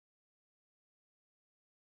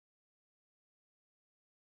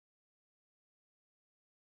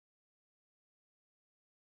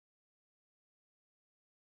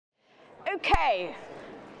Okay,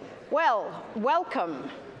 well, welcome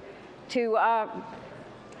to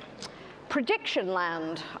prediction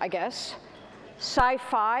land, I guess,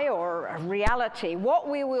 sci-fi or reality, what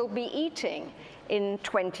we will be eating in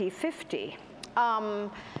 2050. You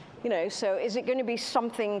know, so is it going to be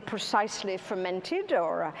something precisely fermented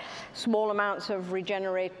or small amounts of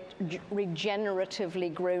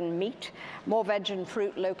regeneratively grown meat, more veg and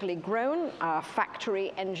fruit locally grown,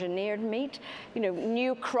 factory engineered meat, you know,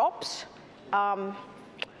 new crops?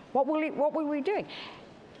 What will we be doing?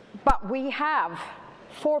 But we have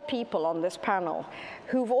 4 people on this panel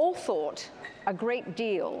who've all thought a great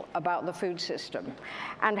deal about the food system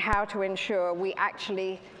and how to ensure we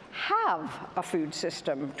actually have a food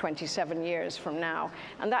system 27 years from now.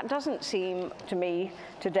 And that doesn't seem to me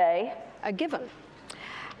today a given.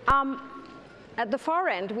 At the far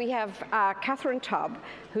end, we have Catherine Tubb,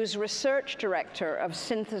 who's Research Director of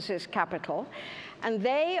Synthesis Capital, and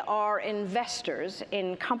they are investors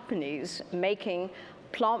in companies making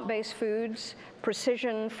plant-based foods,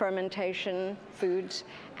 precision fermentation foods,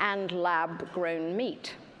 and lab-grown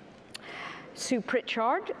meat. Sue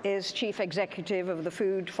Pritchard is Chief Executive of the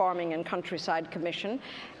Food, Farming and Countryside Commission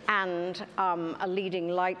and a leading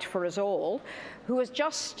light for us all, who has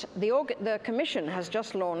the Commission has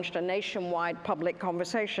just launched a nationwide public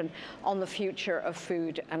conversation on the future of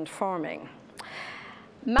food and farming.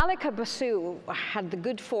 Mallika Basu had the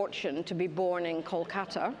good fortune to be born in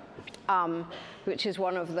Kolkata, which is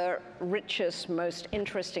one of the richest, most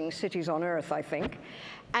interesting cities on earth, I think,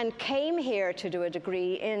 and came here to do a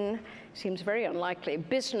degree in, seems very unlikely,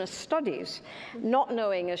 business studies, not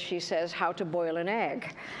knowing, as she says, how to boil an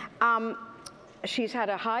egg. She's had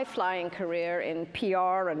a high-flying career in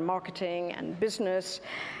PR and marketing and business,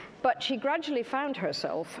 but she gradually found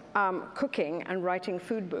herself cooking and writing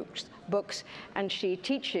food books, and she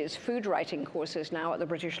teaches food writing courses now at the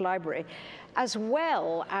British Library, as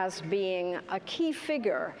well as being a key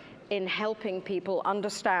figure in helping people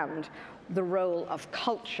understand the role of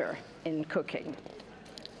culture in cooking.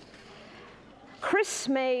 Chris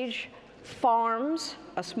Smaje farms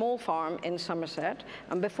a small farm in Somerset,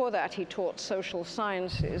 and before that he taught social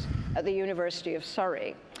sciences at the University of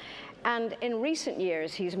Surrey. And in recent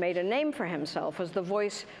years, he's made a name for himself as the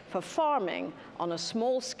voice for farming on a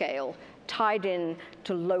small scale, tied in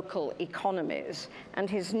to local economies. And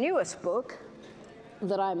his newest book,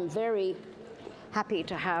 that I'm very happy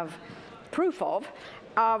to have proof of,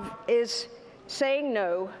 is Saying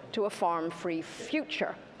No to a Farm-Free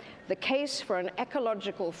Future: The Case for an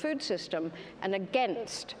Ecological Food System and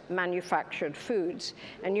Against Manufactured Foods.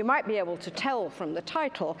 And you might be able to tell from the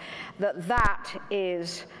title that that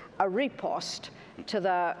is a riposte to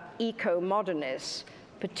the eco-modernists,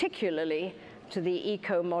 particularly to the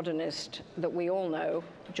eco-modernist that we all know,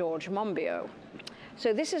 George Monbiot.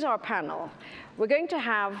 So this is our panel. We're going to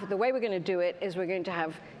have, the way we're going to do it is we're going to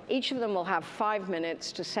have, each of them will have 5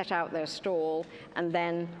 minutes to set out their stall, and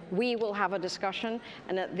then we will have a discussion,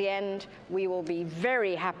 and at the end, we will be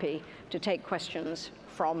very happy to take questions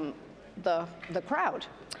from the crowd.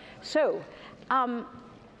 So,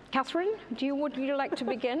 Catherine, would you like to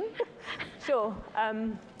begin? Sure.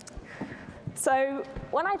 So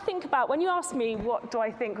when you asked me what do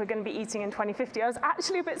I think we're going to be eating in 2050, I was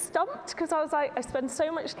actually a bit stumped, because I was like, I spend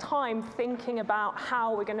so much time thinking about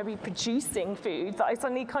how we're going to be producing food that I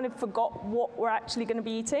suddenly kind of forgot what we're actually going to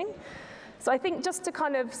be eating. So I think just to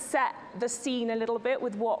kind of set the scene a little bit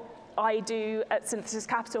with what I do at Synthesis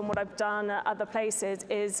Capital and what I've done at other places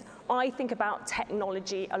is I think about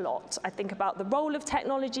technology a lot. I think about the role of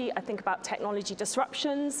technology, I think about technology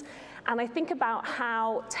disruptions, and I think about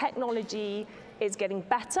how technology is getting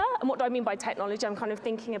better. And what do I mean by technology? I'm kind of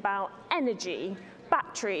thinking about energy,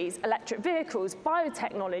 batteries, electric vehicles,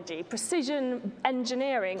 biotechnology, precision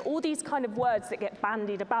engineering, all these kind of words that get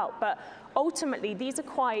bandied about. But ultimately, these are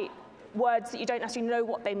quite words that you don't actually know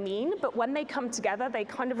what they mean, but when they come together, they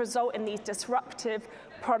kind of result in these disruptive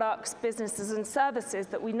products, businesses, and services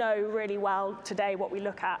that we know really well today. What we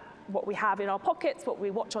look at, what we have in our pockets, what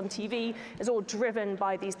we watch on TV is all driven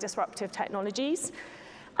by these disruptive technologies.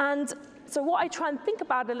 And so what I try and think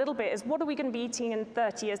about a little bit is, what are we going to be eating in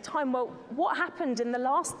 30 years' time? Well, what happened in the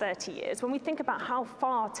last 30 years when we think about how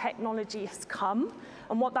far technology has come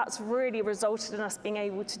and what that's really resulted in us being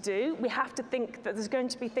able to do? We have to think that there's going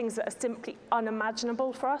to be things that are simply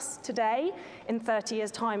unimaginable for us today in 30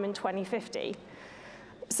 years' time in 2050.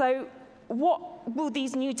 So what will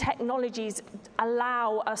these new technologies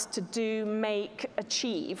allow us to do, make,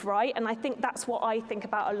 achieve, right? And I think that's what I think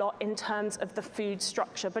about a lot in terms of the food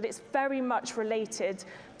structure, but it's very much related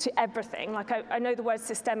to everything. Like I know the word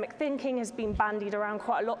systemic thinking has been bandied around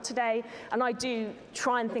quite a lot today, and I do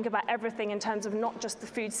try and think about everything in terms of not just the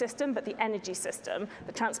food system, but the energy system,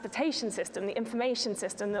 the transportation system, the information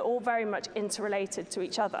system. They're all very much interrelated to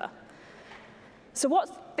each other. So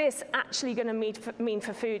what's this actually going to mean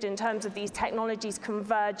for food in terms of these technologies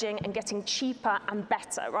converging and getting cheaper and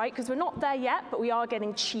better, right? Because we're not there yet, but we are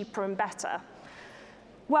getting cheaper and better.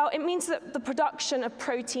 Well, it means that the production of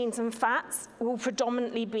proteins and fats will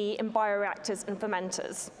predominantly be in bioreactors and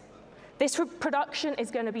fermenters. This production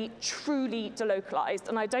is going to be truly delocalized,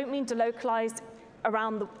 and I don't mean delocalized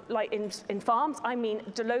around like in farms. I mean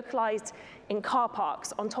delocalized in car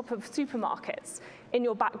parks, on top of supermarkets, in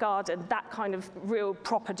your back garden, that kind of real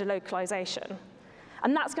proper delocalization.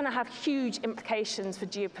 And that's going to have huge implications for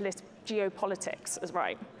geopolitics as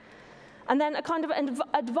right. And then a kind of an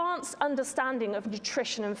advanced understanding of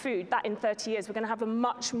nutrition and food, that in 30 years we're going to have a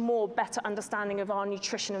much more better understanding of our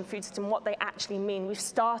nutrition and food system, what they actually mean. We've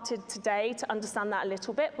started today to understand that a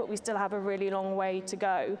little bit, but we still have a really long way to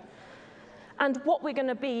go. And what we're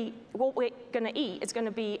going to eat is going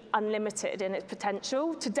to be unlimited in its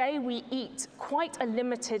potential. Today we eat quite a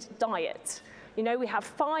limited diet. You know, we have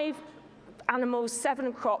 5 animals,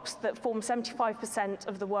 7 crops that form 75%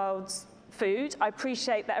 of the world's food. I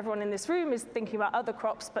appreciate that everyone in this room is thinking about other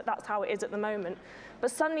crops, but that's how it is at the moment.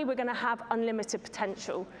 But suddenly we're going to have unlimited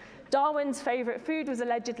potential. Darwin's favorite food was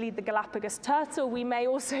allegedly the Galapagos turtle. We may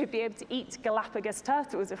also be able to eat Galapagos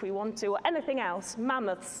turtles if we want to, or anything else,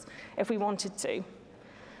 mammoths if we wanted to.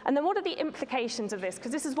 And then what are the implications of this?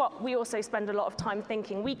 Because this is what we also spend a lot of time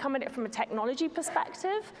thinking. We come at it from a technology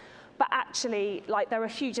perspective, but actually, like, there are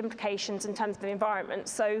huge implications in terms of the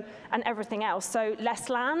environment, and everything else. So less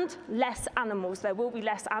land, less animals. There will be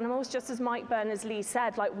less animals, just as Mike Berners-Lee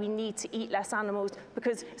said, like, we need to eat less animals,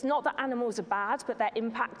 because it's not that animals are bad, but their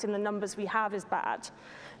impact in the numbers we have is bad.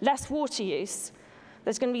 Less water use.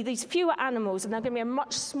 There's going to be these fewer animals, and they're going to be a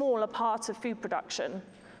much smaller part of food production.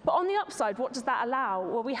 But on the upside, what does that allow?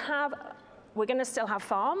 Well, we're going to still have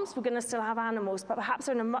farms, we're going to still have animals, but perhaps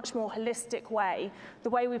in a much more holistic way. The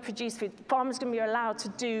way we produce food, farmers are going to be allowed to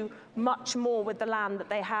do much more with the land that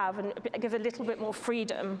they have and give a little bit more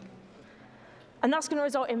freedom. And that's going to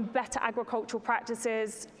result in better agricultural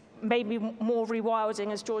practices, maybe more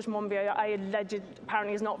rewilding, as George Monbiot, I alleged,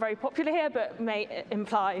 apparently is not very popular here, but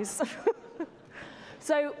implies.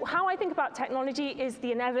 So how I think about technology is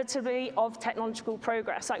the inevitability of technological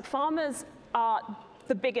progress. Like, farmers are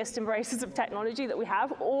the biggest embracers of technology that we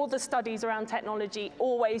have. All the studies around technology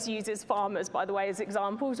always uses farmers, by the way, as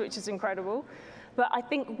examples, which is incredible. But I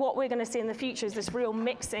think what we're going to see in the future is this real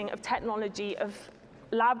mixing of technology, of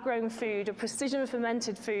lab-grown food, of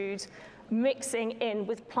precision-fermented food, mixing in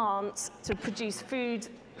with plants to produce food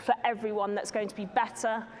for everyone that's going to be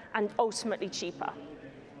better and ultimately cheaper.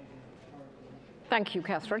 Thank you,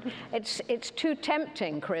 Catherine. It's too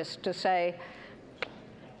tempting, Chris, to say,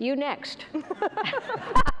 you next. I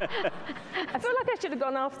feel like I should have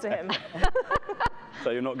gone after him. So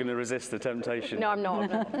you're not going to resist the temptation? No, I'm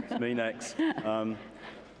not. It's me next.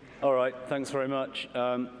 All right, thanks very much.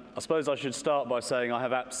 I suppose I should start by saying I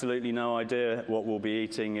have absolutely no idea what we'll be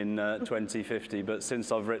eating in 2050, but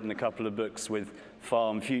since I've written a couple of books with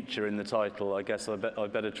Farm Future in the title, I guess I'd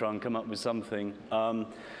better try and come up with something.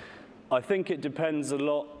 I think it depends a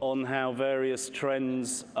lot on how various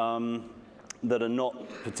trends that are not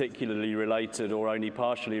particularly related or only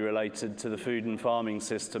partially related to the food and farming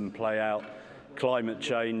system play out. Climate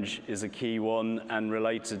change is a key one, and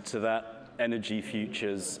related to that, energy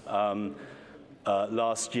futures.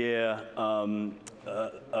 Last year,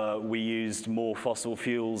 we used more fossil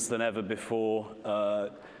fuels than ever before.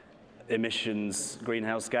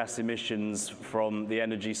 Greenhouse gas emissions from the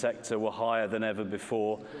energy sector were higher than ever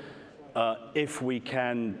before. If we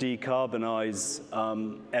can decarbonize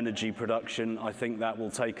energy production, I think that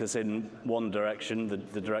will take us in one direction,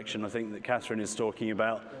 the direction I think that Catherine is talking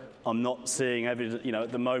about. I'm not seeing evidence,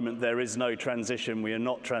 at the moment there is no transition. We are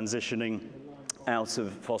not transitioning out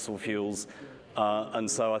of fossil fuels.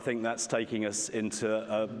 And so I think that's taking us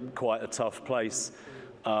into quite a tough place.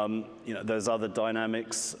 There's other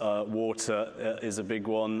dynamics. Water is a big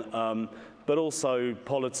one. But also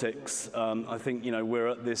politics. I think we're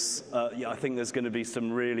at this. I think there's going to be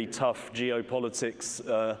some really tough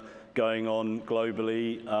geopolitics going on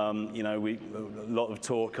globally. A lot of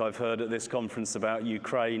talk I've heard at this conference about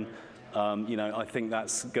Ukraine. You know, I think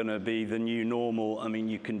that's going to be the new normal. I mean,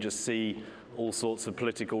 you can just see all sorts of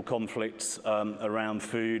political conflicts around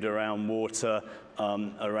food, around water,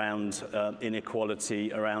 around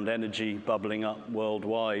inequality, around energy bubbling up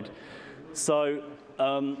worldwide. So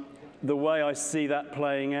the way I see that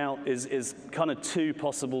playing out is kind of two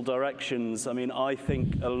possible directions. I mean, I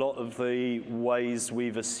think a lot of the ways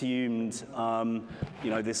we've assumed, you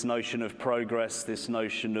know, this notion of progress, this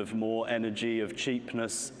notion of more energy, of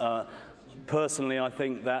cheapness, personally, I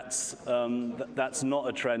think that's not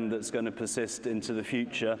a trend that's going to persist into the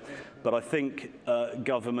future. But I think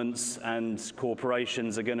governments and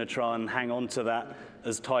corporations are going to try and hang on to that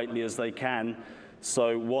as tightly as they can.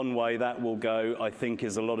 So one way that will go, I think,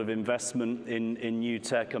 is a lot of investment in new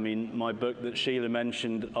tech. I mean, my book that Sheila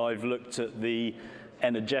mentioned, I've looked at the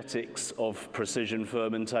energetics of precision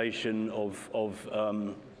fermentation, of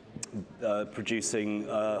producing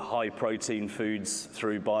high-protein foods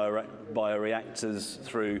through bioreactors,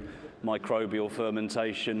 through microbial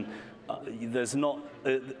fermentation. There's not,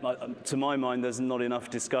 to my mind, there's not enough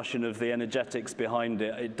discussion of the energetics behind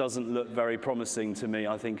it. It doesn't look very promising to me.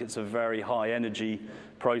 I think it's a very high energy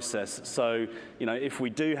process. So, you know, if we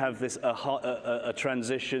do have this a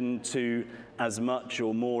transition to as much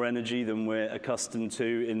or more energy than we're accustomed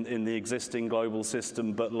to in the existing global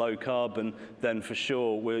system, but low carbon, then for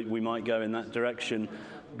sure we might go in that direction.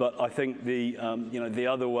 But I think the you know, the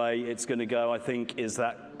other way it's going to go, I think, is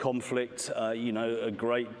that conflict. You know, a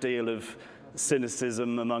great deal of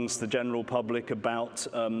cynicism amongst the general public about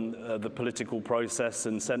the political process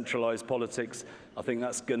and centralized politics. I think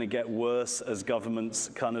that's going to get worse as governments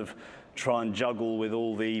kind of try and juggle with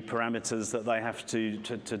all the parameters that they have to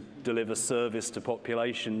deliver service to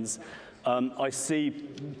populations. I see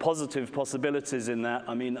positive possibilities in that.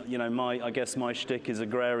 I mean, you know, I guess my shtick is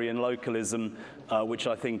agrarian localism, which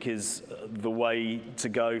I think is the way to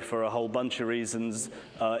go for a whole bunch of reasons.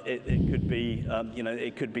 It could be, you know,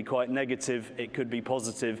 it could be quite negative, it could be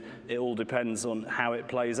positive. It all depends on how it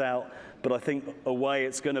plays out. But I think a way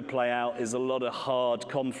it's going to play out is a lot of hard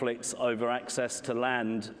conflicts over access to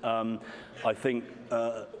land. I think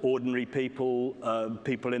ordinary people,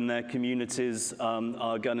 people in their communities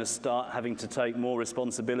are going to start having to take more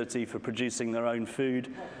responsibility for producing their own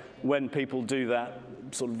food. When people do that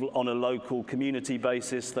sort of on a local community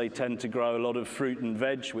basis, they tend to grow a lot of fruit and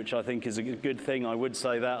veg, which I think is a good thing. I would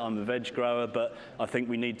say that. I'm a veg grower, but I think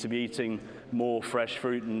we need to be eating more fresh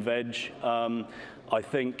fruit and veg. I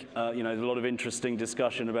think, you know, there's a lot of interesting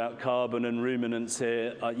discussion about carbon and ruminants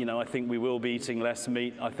here. You know, I think we will be eating less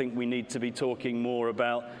meat. I think we need to be talking more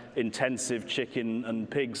about intensive chicken and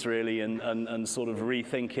pigs, really, and sort of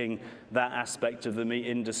rethinking that aspect of the meat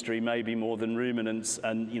industry, maybe more than ruminants.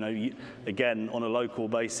 And, you know, again, on a local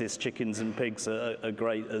basis, chickens and pigs are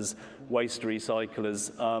great as waste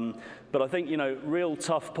recyclers. But I think, you know, real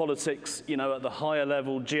tough politics, you know, at the higher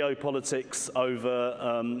level, geopolitics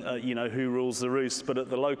over, you know, who rules the roost, but at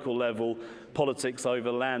the local level, politics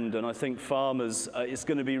over land. And I think farmers, it's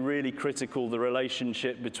going to be really critical, the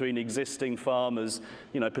relationship between existing farmers,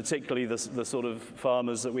 you know, particularly the sort of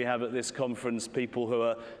farmers that we have at this conference, people who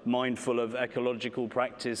are mindful of ecological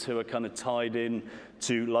practice, who are kind of tied in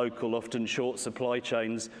to local, often short supply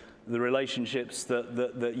chains. The relationships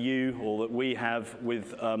that you or that we have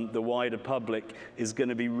with the wider public is going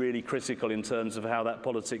to be really critical in terms of how that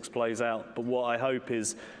politics plays out. But what I hope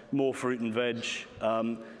is more fruit and veg,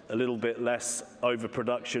 a little bit less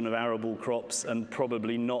overproduction of arable crops, and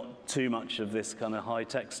probably not too much of this kind of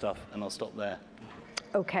high-tech stuff. And I'll stop there.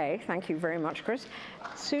 Okay, thank you very much, Chris.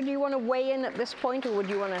 Sue, do you want to weigh in at this point, or would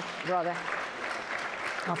you want to rather?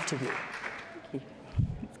 After you. Thank you.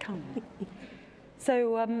 Come.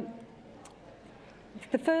 So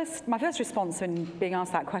my first response when being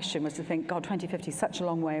asked that question was to think, God, 2050 is such a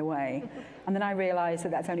long way away. And then I realized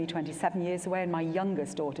that that's only 27 years away, and my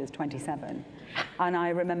youngest daughter is 27. And I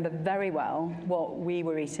remember very well what we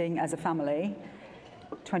were eating as a family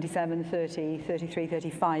 27, 30, 33,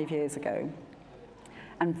 35 years ago.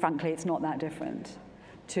 And frankly, it's not that different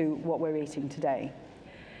to what we're eating today.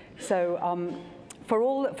 So for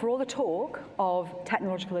all the talk of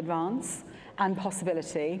technological advance and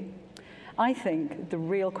possibility, I think the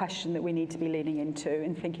real question that we need to be leaning into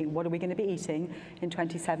and thinking, what are we going to be eating in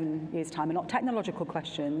 27 years' time, are not technological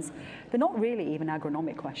questions. They're not really even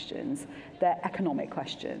agronomic questions. They're economic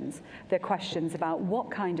questions. They're questions about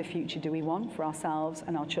what kind of future do we want for ourselves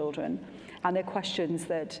and our children. And they're questions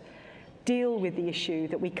that deal with the issue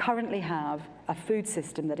that we currently have a food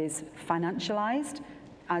system that is financialized,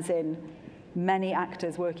 as in many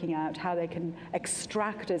actors working out how they can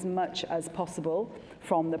extract as much as possible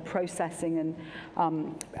from the processing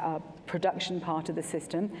and production part of the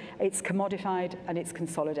system. It's commodified and it's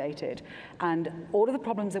consolidated. And all of the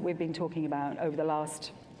problems that we've been talking about over the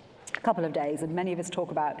last couple of days, and many of us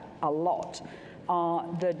talk about a lot, are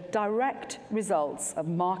the direct results of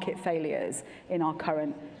market failures in our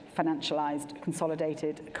current financialized,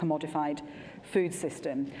 consolidated, commodified food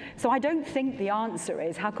system. So I don't think the answer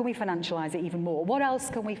is, how can we financialize it even more? What else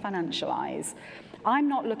can we financialize? I'm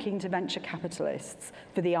not looking to venture capitalists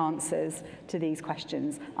for the answers to these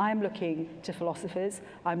questions. I'm looking to philosophers,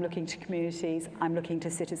 I'm looking to communities, I'm looking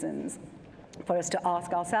to citizens, for us to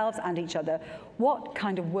ask ourselves and each other, what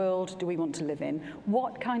kind of world do we want to live in?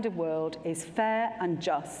 What kind of world is fair and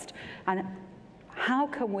just? And how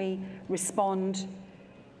can we respond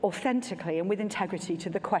authentically and with integrity to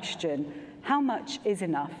the question, how much is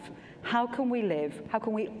enough? How can we live, how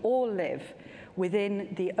can we all live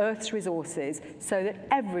within the Earth's resources so that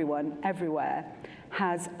everyone, everywhere,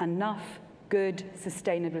 has enough good,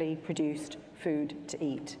 sustainably produced food to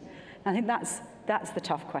eat? And I think that's the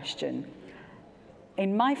tough question.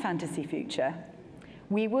 In my fantasy future,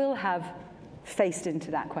 we will have faced into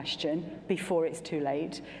that question before it's too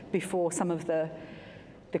late, before some of the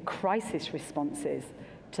crisis responses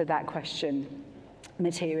to that question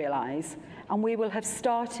materialize, and we will have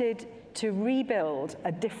started to rebuild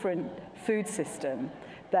a different food system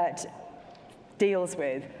that deals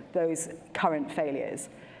with those current failures.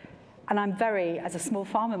 And I'm as a small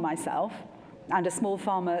farmer myself, and a small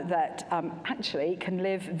farmer that actually can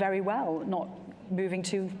live very well, not moving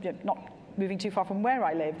too far from where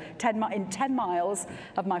I live. In 10 miles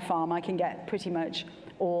of my farm, I can get pretty much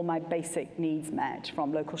all my basic needs met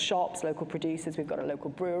from local shops, local producers. We've got a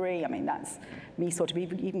local brewery. I mean, that's me sorted.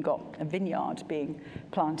 We've even got a vineyard being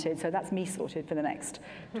planted, so that's me sorted for the next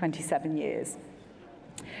 27 years.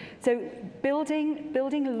 So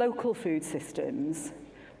building local food systems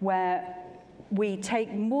where we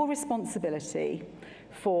take more responsibility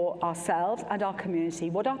for ourselves and our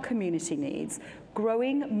community, what our community needs,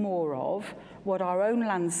 growing more of what our own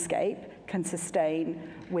landscape can sustain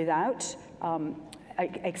without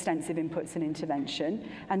extensive inputs and intervention,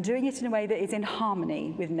 and doing it in a way that is in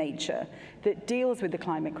harmony with nature, that deals with the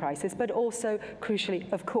climate crisis, but also,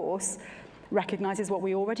 crucially, of course, recognizes what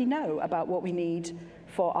we already know about what we need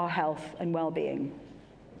for our health and well-being.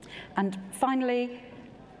 And finally,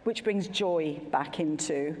 which brings joy back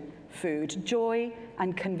into food, joy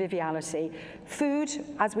and conviviality. Food,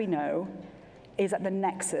 as we know, is at the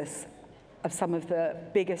nexus of some of the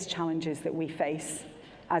biggest challenges that we face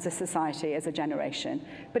as a society, as a generation.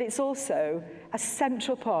 But it's also a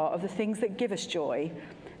central part of the things that give us joy,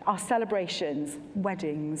 our celebrations,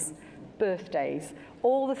 weddings, birthdays,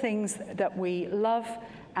 all the things that we love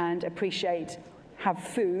and appreciate have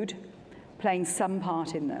food playing some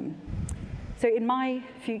part in them. So in my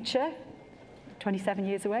future, 27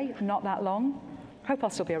 years away, not that long, hope I'll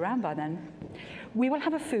still be around by then, we will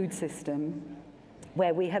have a food system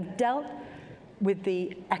where we have dealt with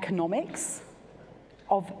the economics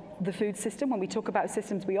of the food system. When we talk about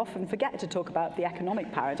systems, we often forget to talk about the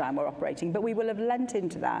economic paradigm we're operating, but we will have lent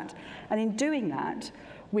into that. And in doing that,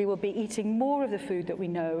 we will be eating more of the food that we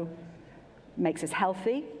know makes us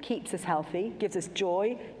healthy, keeps us healthy, gives us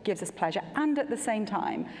joy, gives us pleasure, and at the same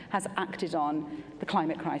time has acted on the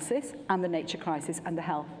climate crisis and the nature crisis and the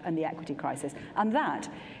health and the equity crisis. And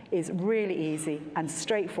that is really easy and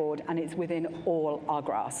straightforward, and it's within all our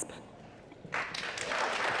grasp.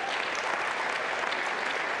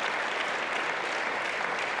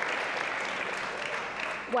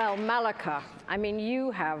 Well, Mallika, I mean,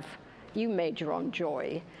 you major on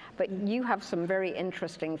joy, but you have some very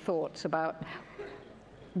interesting thoughts about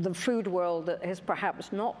the food world that is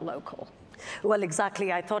perhaps not local. Well,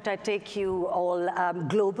 exactly. I thought I'd take you all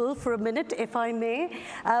global for a minute, if I may.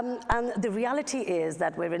 And the reality is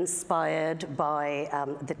that we're inspired by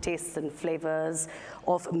the tastes and flavors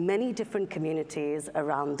of many different communities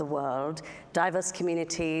around the world, diverse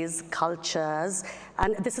communities, cultures,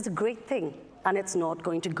 and this is a great thing. And it's not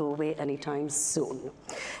going to go away anytime soon.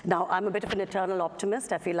 Now, I'm a bit of an eternal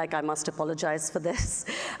optimist. I feel like I must apologize for this.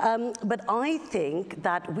 But I think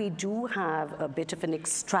that we do have a bit of an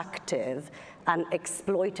extractive and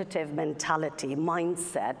exploitative mentality,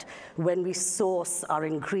 mindset, when we source our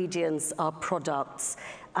ingredients, our products,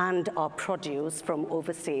 and our produce from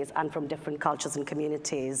overseas and from different cultures and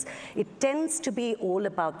communities. It tends to be all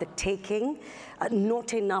about the taking,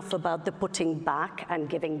 not enough about the putting back and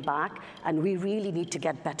giving back, and we really need to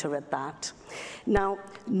get better at that. Now,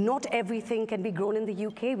 not everything can be grown in the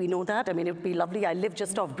UK, we know that. I mean, it would be lovely. I live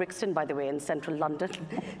just off Brixton, by the way, in central London.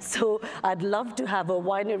 So I'd love to have a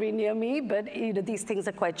winery near me, but you know, these things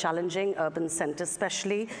are quite challenging, urban centers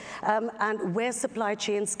especially. And where supply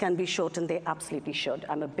chains can be shortened, they absolutely should.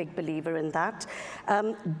 I'm a big believer in that.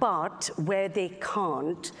 But where they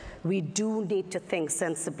can't, we do need to think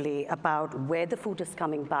sensibly about where the food is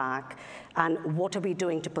coming back and what are we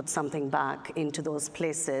doing to put something back into those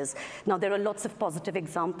places. Now, there are lots of positive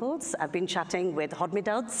examples. I've been chatting with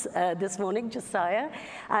Hodmidads this morning, Josiah,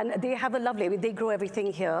 and they have a lovely, I mean, they grow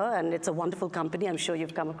everything here, and it's a wonderful company. I'm sure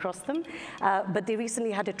you've come across them. But they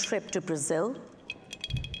recently had a trip to Brazil.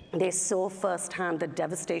 They saw firsthand the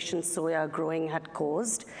devastation soya growing had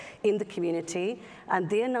caused in the community, and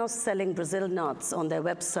they are now selling Brazil nuts on their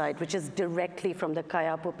website, which is directly from the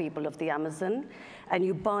Kayapo people of the Amazon. And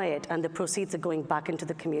you buy it, and the proceeds are going back into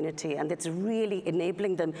the community, and it's really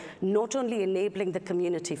enabling them, not only enabling the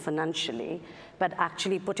community financially, but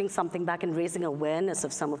actually putting something back and raising awareness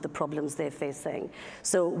of some of the problems they're facing.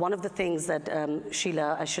 So one of the things that,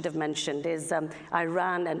 Sheila, I should have mentioned is I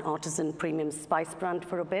ran an artisan premium spice brand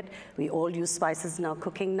for a bit. We all use spices in our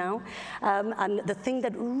cooking now. And the thing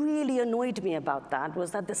that really annoyed me about that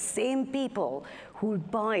was that the same people who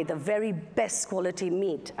buy the very best quality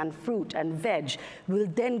meat and fruit and veg will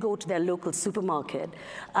then go to their local supermarket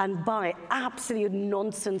and buy absolute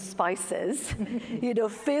nonsense spices, you know,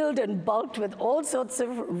 filled and bulked with all sorts of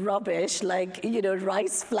rubbish, like, you know,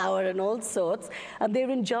 rice flour and all sorts, and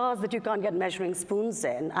they're in jars that you can't get measuring spoons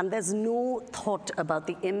in, and there's no thought about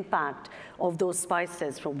the impact of those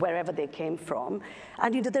spices from wherever they came from.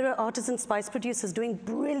 And you know, there are artisan spice producers doing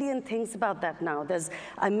brilliant things about that now.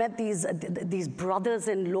 I met these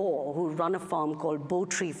brothers-in-law who run a farm called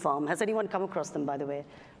Bowtree Farm. Has anyone come across them, by the way?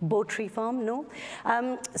 Bowtree Farm, no?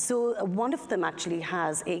 So one of them actually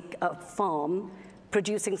has a farm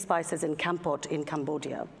producing spices in Kampot in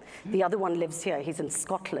Cambodia. The other one lives here, he's in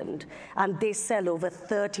Scotland, and they sell over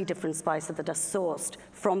 30 different spices that are sourced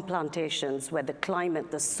from plantations where the climate,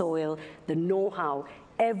 the soil, the know-how,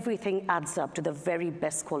 everything adds up to the very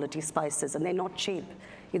best quality spices, and they're not cheap.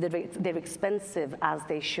 They're expensive as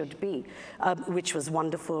they should be, which was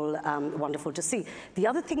wonderful, wonderful to see. The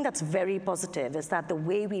other thing that's very positive is that the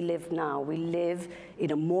way we live now, we live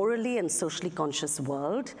in a morally and socially conscious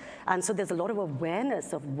world, and so there's a lot of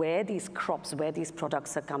awareness of where these crops, where these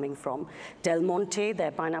products are coming from. Del Monte,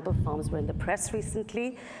 their pineapple farms were in the press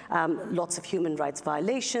recently. Lots of human rights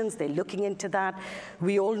violations, they're looking into that.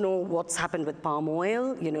 We all know what's happened with palm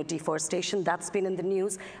oil, you know, deforestation, that's been in the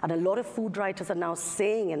news, and a lot of food writers are now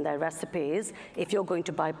saying in their recipes, if you're going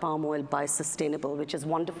to buy palm oil, buy sustainable, which is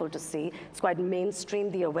wonderful to see. It's quite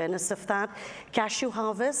mainstream, the awareness of that. Cashew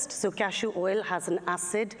harvest, so cashew oil has an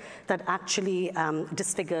acid that actually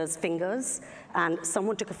disfigures fingers, and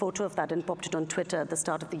someone took a photo of that and popped it on Twitter at the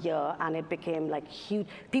start of the year, and it became like huge.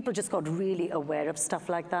 People just got really aware of stuff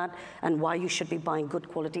like that and why you should be buying good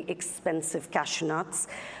quality, expensive cashew nuts.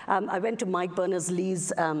 I went to Mike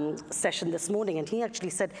Berners-Lee's session this morning, and he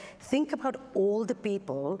actually said, think about all the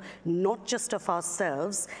people, not just of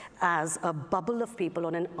ourselves, as a bubble of people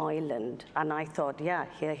on an island. And I thought, yeah,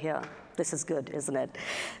 here. This is good, isn't it?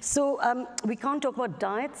 So we can't talk about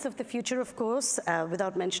diets of the future, of course,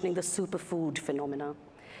 without mentioning the superfood phenomena.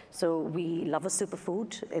 So we love a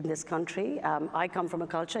superfood in this country. I come from a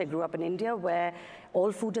culture, I grew up in India, where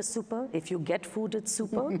all food is super. If you get food, it's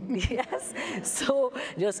super. Yes. So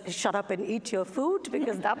just shut up and eat your food,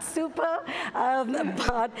 because that's super.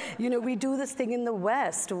 But, you know, we do this thing in the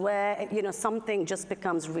West where, you know, something just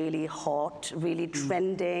becomes really hot, really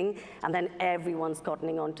trending, and then everyone's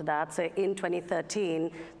cottoning onto that. So in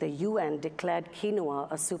 2013, the UN declared quinoa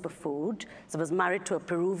a superfood. So I was married to a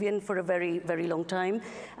Peruvian for a very, very long time.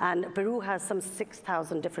 And Peru has some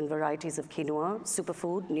 6,000 different varieties of quinoa,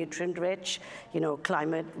 superfood, nutrient-rich, you know,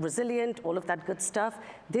 climate resilient, all of that good stuff.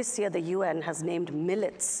 This year, the UN has named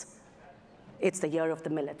millets. It's the year of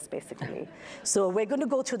the millets, basically. So we're going to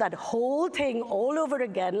go through that whole thing all over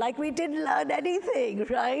again, like we didn't learn anything,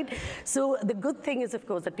 right? So the good thing is, of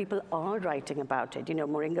course, that people are writing about it. You know,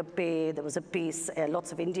 Moringa Bay, there was a piece,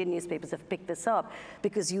 lots of Indian newspapers have picked this up,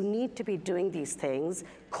 because you need to be doing these things,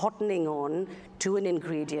 cottoning on to an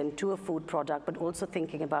ingredient, to a food product, but also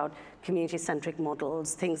thinking about community-centric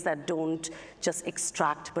models, things that don't just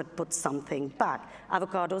extract, but put something back.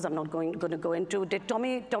 Avocados, I'm not going to go into. Did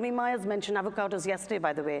Tommy Myers mention avocados? avocados yesterday,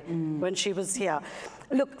 by the way, when she was here.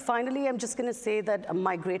 Look, finally, I'm just going to say that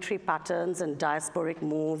migratory patterns and diasporic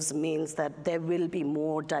moves means that there will be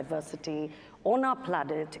more diversity on our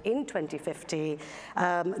planet in 2050,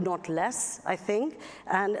 not less, I think.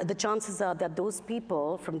 And the chances are that those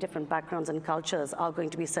people from different backgrounds and cultures are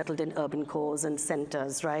going to be settled in urban cores and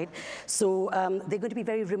centers, right? So they're going to be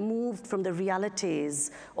very removed from the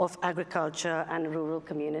realities of agriculture and rural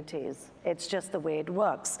communities. It's just the way it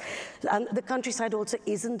works. And the countryside also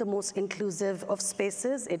isn't the most inclusive of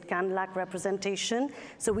spaces. It can lack representation.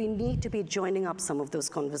 So we need to be joining up some of those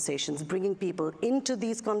conversations, bringing people into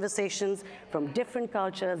these conversations from different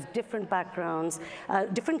cultures, different backgrounds,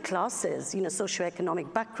 different classes, you know,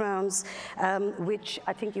 socioeconomic backgrounds, which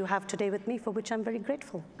I think you have today with me, for which I'm very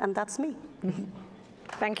grateful. And that's me.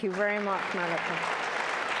 Thank you very much, Mallika.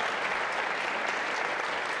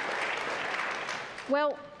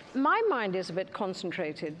 Well, my mind is a bit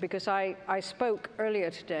concentrated because I spoke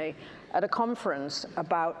earlier today at a conference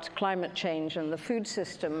about climate change and the food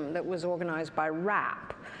system that was organized by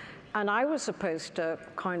RAP. And I was supposed to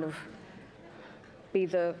kind of be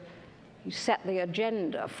set the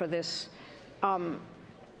agenda for this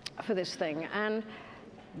thing. And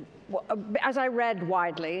as I read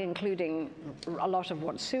widely, including a lot of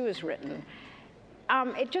what Sue has written,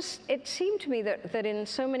 it seemed to me that in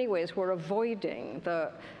so many ways we're avoiding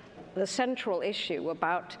the central issue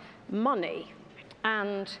about money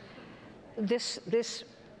and this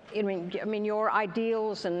I mean your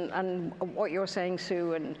ideals and what you're saying,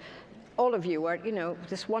 Sue, and all of you are, you know,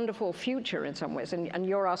 this wonderful future in some ways, and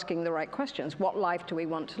you're asking the right questions. What life do we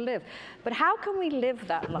want to live? But how can we live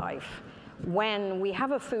that life when we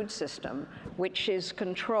have a food system which is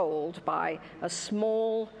controlled by a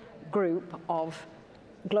small group of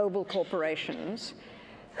global corporations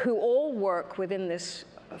who all work within this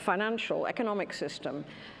financial economic system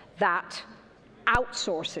that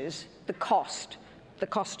outsources the cost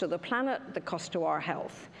to the planet, the cost to our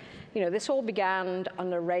health? You know, this all began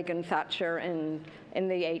under Reagan, Thatcher in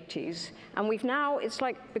the 80s, and we've now, it's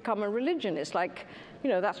like become a religion. It's like, you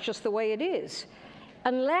know, that's just the way it is.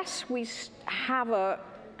 Unless we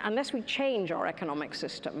change our economic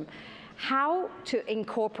system, how to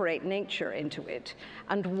incorporate nature into it,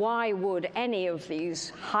 and why would any of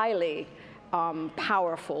these highly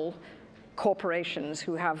powerful corporations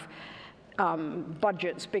who have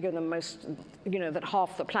budgets bigger than most, you know, that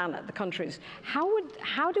half the planet, the countries,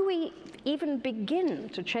 how do we even begin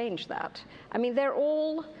to change that? I mean,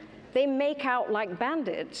 they make out like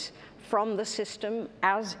bandits from the system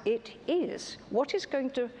as it is. What is going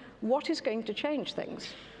to change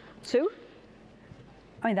things? Sue?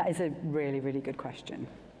 I mean, that is a really, really good question.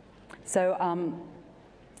 So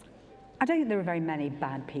I don't think there are very many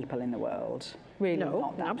bad people in the world. Really,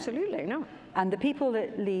 not that absolutely, many. No. And the people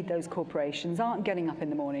that lead those corporations aren't getting up in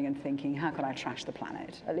the morning and thinking, how can I trash the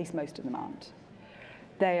planet? At least most of them aren't.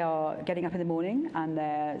 They are getting up in the morning and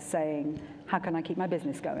they're saying, how can I keep my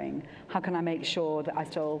business going? How can I make sure that I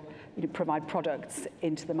still provide products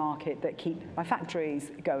into the market that keep my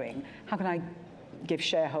factories going? How can I give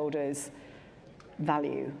shareholders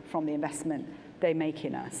value from the investment they make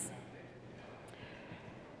in us?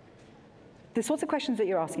 The sorts of questions that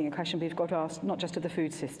you're asking are questions we've got to ask not just of the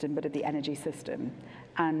food system, but of the energy system.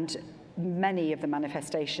 And many of the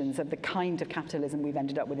manifestations of the kind of capitalism we've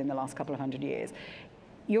ended up with in the last couple of hundred years.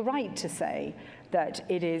 You're right to say that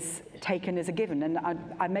it is taken as a given. And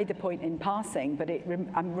I made the point in passing, but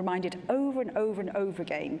I'm reminded over and over and over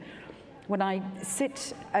again, when I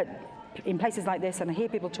sit in places like this and I hear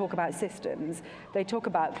people talk about systems, they talk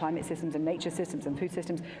about climate systems and nature systems and food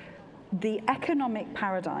systems. The economic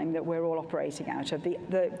paradigm that we're all operating out of,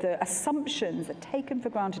 the assumptions, the taken for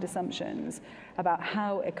granted assumptions about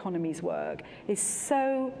how economies work is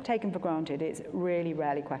so taken for granted, it's really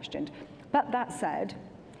rarely questioned. But that said,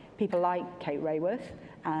 people like Kate Raworth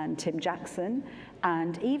and Tim Jackson,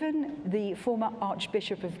 and even the former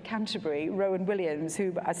Archbishop of Canterbury, Rowan Williams,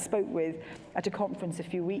 who I spoke with at a conference a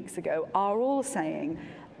few weeks ago, are all saying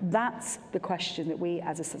that's the question that we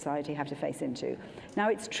as a society have to face into. Now,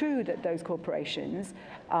 it's true that those corporations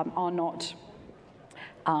are not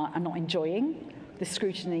enjoying the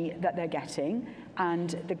scrutiny that they're getting,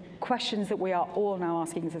 and the questions that we are all now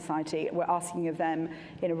asking in society, we're asking of them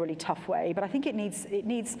in a really tough way. But I think it needs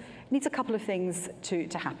a couple of things to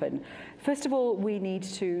happen. First of all, we need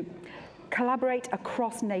to collaborate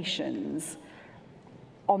across nations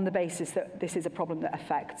on the basis that this is a problem that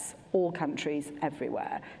affects all countries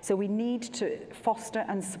everywhere. So we need to foster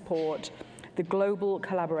and support the global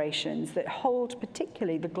collaborations that hold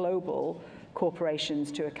particularly the global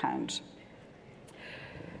corporations to account.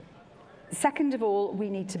 Second of all, we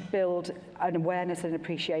need to build an awareness and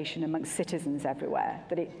appreciation amongst citizens everywhere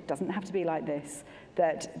that it doesn't have to be like this,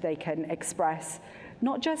 that they can express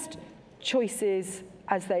not just choices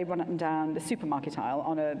as they run up and down the supermarket aisle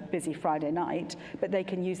on a busy Friday night, but they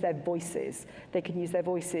can use their voices. They can use their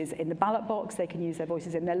voices in the ballot box, they can use their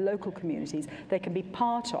voices in their local communities. They can be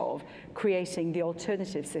part of creating the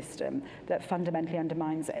alternative system that fundamentally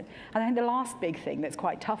undermines it. And I think the last big thing that's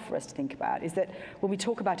quite tough for us to think about is that when we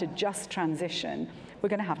talk about a just transition, we're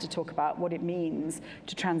going to have to talk about what it means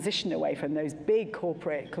to transition away from those big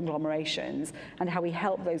corporate conglomerations and how we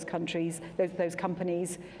help those countries, those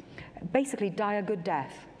companies basically die a good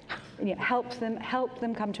death. Help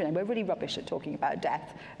them come to an end. We're really rubbish at talking about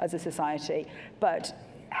death as a society, but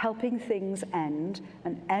helping things end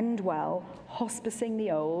and end well, hospicing the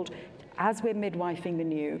old, as we're midwifing the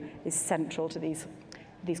new, is central to these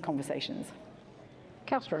conversations.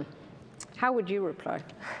 Catherine, how would you reply?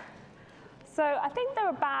 So I think there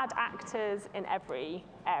are bad actors in every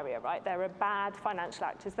area, right? There are bad financial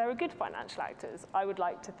actors, there are good financial actors. I would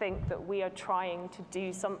like to think that we are trying to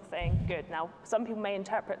do something good. Now, some people may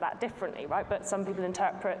interpret that differently, right? But some people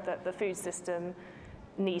interpret that the food system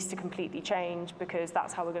needs to completely change because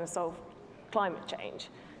that's how we're going to solve climate change.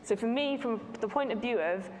 So for me, from the point of view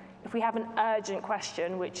of, if we have an urgent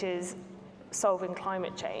question, which is solving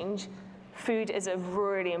climate change, food is a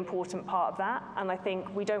really important part of that, and I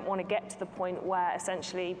think we don't want to get to the point where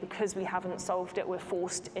essentially, because we haven't solved it, we're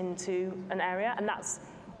forced into an area, and that's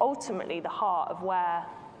ultimately the heart of where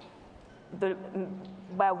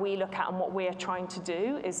we look at and what we're trying to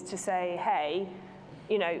do is to say, hey,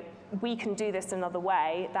 we can do this another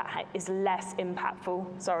way that is less impactful.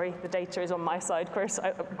 Sorry, the data is on my side, Chris.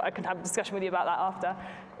 I can have a discussion with you about that after.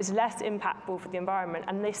 It's less impactful for the environment,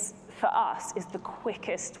 and this, for us, is the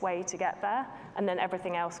quickest way to get there, and then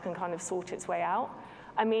everything else can kind of sort its way out.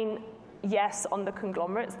 I mean, yes, on the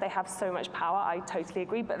conglomerates, they have so much power, I totally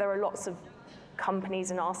agree, but there are lots of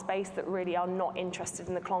companies in our space that really are not interested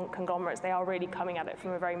in the conglomerates. They are really coming at it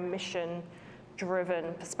from a very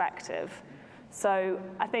mission-driven perspective. So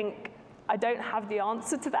I think I don't have the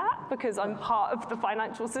answer to that because I'm part of the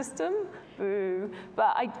financial system, boo.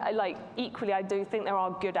 But equally, I do think there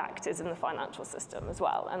are good actors in the financial system as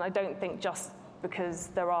well. And I don't think just because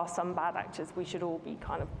there are some bad actors, we should all be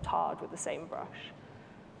kind of tarred with the same brush.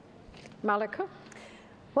 Mallika?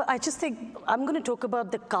 Well, I just think I'm going to talk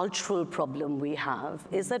about the cultural problem we have,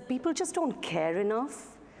 is that people just don't care enough.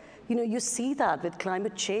 You see that with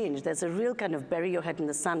climate change. There's a real kind of bury your head in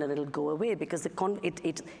the sand and it'll go away because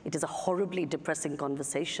it is a horribly depressing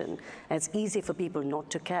conversation, and it's easy for people not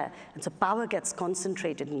to care. And so power gets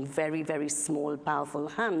concentrated in very, very small, powerful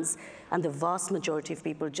hands, and the vast majority of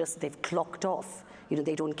people they've clocked off.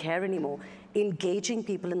 They don't care anymore. Engaging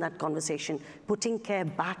people in that conversation, putting care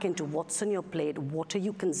back into what's on your plate, what are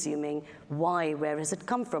you consuming, why, where has it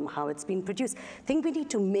come from, how it's been produced. I think we need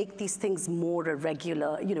to make these things more a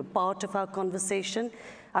regular, part of our conversation.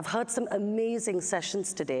 I've heard some amazing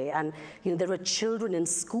sessions today, and there are children in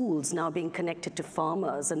schools now being connected to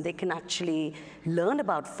farmers, and they can actually learn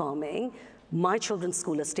about farming. My children's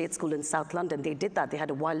school, a state school in South London, they did that. They had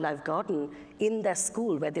a wildlife garden in their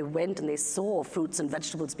school where they went and they saw fruits and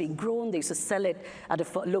vegetables being grown. They used to sell it at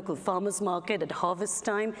a local farmer's market at harvest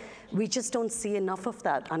time. We just don't see enough of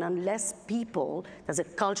that. And unless there's a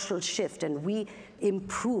cultural shift and we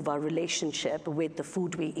improve our relationship with the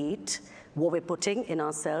food we eat, what we're putting in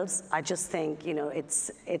ourselves, I just think,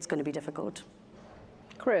 it's going to be difficult.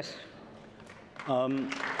 Chris?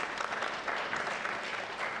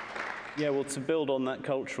 Yeah, well, to build on that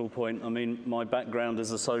cultural point, I mean, my background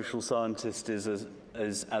as a social scientist is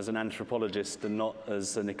as an anthropologist and not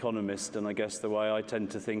as an economist, and I guess the way I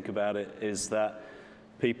tend to think about it is that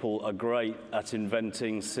people are great at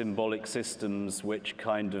inventing symbolic systems which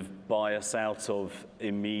kind of buy us out of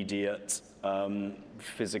immediate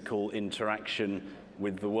physical interaction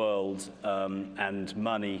with the world, and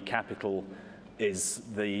money, capital, is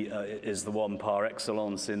the one par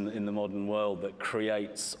excellence in the modern world that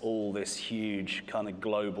creates all this huge kind of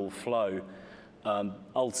global flow.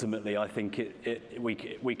 Ultimately, I think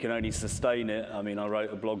we can only sustain it. I mean, I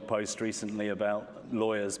wrote a blog post recently about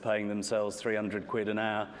lawyers paying themselves 300 quid an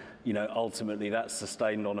hour. Ultimately, that's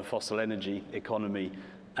sustained on a fossil energy economy,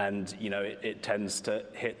 and it tends to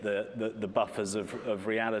hit the buffers of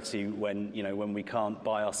reality when we can't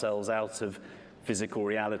buy ourselves out of physical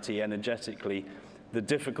reality energetically. The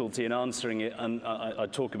difficulty in answering it, and I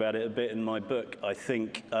talk about it a bit in my book, I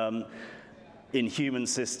think in human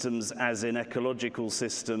systems, as in ecological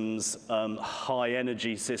systems, high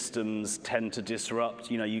energy systems tend to disrupt.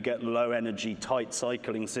 You get low energy, tight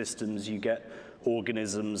cycling systems, you get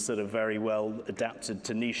organisms that are very well adapted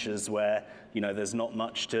to niches where, you know, there's not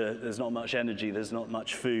much energy, there's not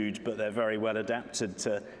much food, but they're very well adapted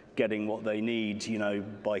to getting what they need, you know,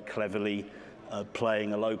 by cleverly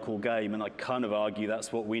playing a local game. And I kind of argue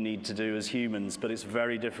that's what we need to do as humans, but it's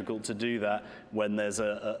very difficult to do that when there's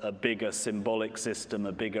a bigger symbolic system,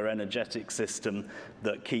 a bigger energetic system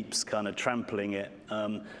that keeps kind of trampling it.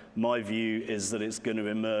 My view is that it's going to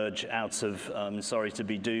emerge out of, sorry to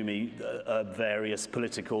be doomy, various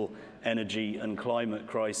political, energy and climate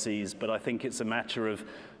crises, but I think it's a matter of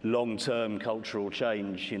long-term cultural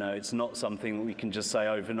change. You know, it's not something that we can just say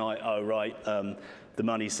overnight, oh, right, the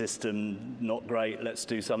money system, not great, let's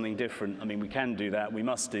do something different. I mean, we can do that, we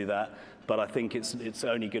must do that, but I think it's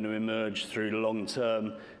only going to emerge through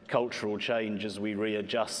long-term cultural change as we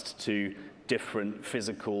readjust to different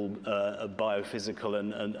physical, biophysical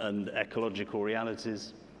and ecological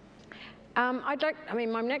realities.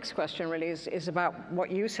 My next question really is about what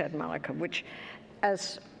you said, Mallika, which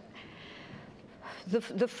as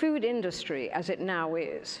the food industry, as it now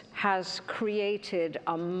is, has created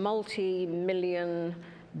a multi-million,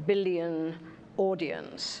 billion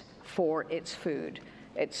audience for its food.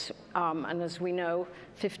 It's, and as we know,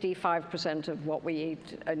 55% of what we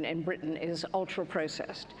eat in Britain is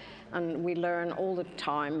ultra-processed. And we learn all the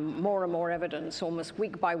time more and more evidence, almost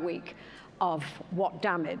week by week, of what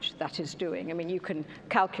damage that is doing. I mean, you can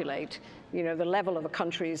calculate, you know, the level of a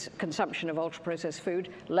country's consumption of ultra-processed food,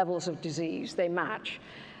 levels of disease, they match.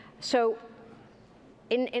 So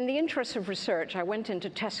in the interest of research, I went into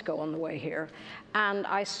Tesco on the way here, and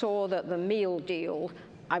I saw that the meal deal,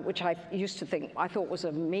 which I used to think, I thought was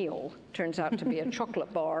a meal, turns out to be a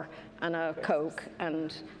chocolate bar and a Coke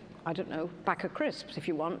and, I don't know, pack of crisps if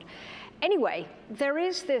you want. Anyway, there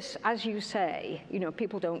is this, as you say, you know,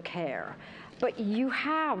 people don't care, but you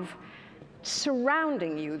have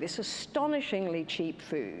surrounding you this astonishingly cheap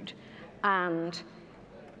food, and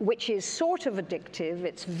which is sort of addictive,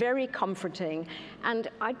 it's very comforting, and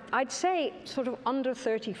I'd say sort of under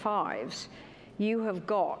 35s, you have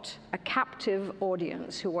got a captive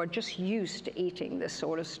audience who are just used to eating this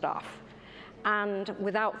sort of stuff, and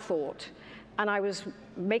without thought. And I was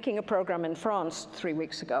making a program in France 3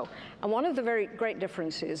 weeks ago, and one of the very great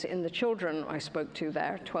differences in the children I spoke to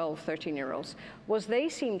there, 12, 13-year-olds, was they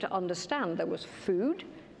seemed to understand there was food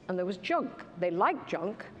and there was junk. They liked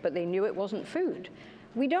junk, but they knew it wasn't food.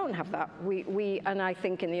 We don't have that. And I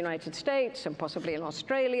think in the United States and possibly in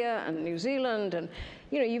Australia and New Zealand, and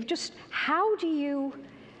you know, you've just, how do you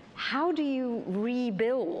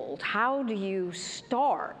rebuild? How do you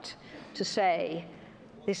start to say,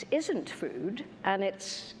 this isn't food, and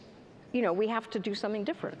it's, you know, we have to do something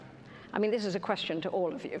different? I mean, this is a question to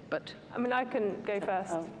all of you, but... I mean, I can go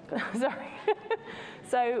first. Oh, Sorry.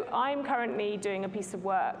 So I'm currently doing a piece of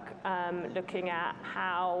work looking at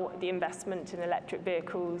how the investment in electric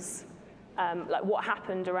vehicles, like what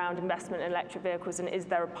happened around investment in electric vehicles, and is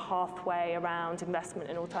there a pathway around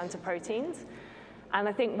investment in alternative proteins? And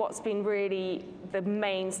I think what's been really the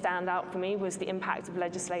main standout for me was the impact of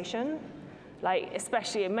legislation. Like,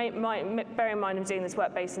 especially, bear in mind I'm doing this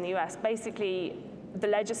work based in the US, basically the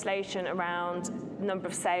legislation around number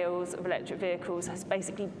of sales of electric vehicles has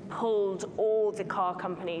basically pulled all the car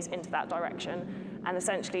companies into that direction. And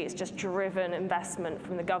essentially it's just driven investment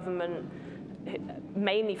from the government,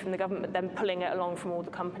 mainly from the government, but then pulling it along from all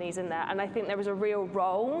the companies in there. And I think there is a real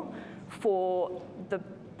role for the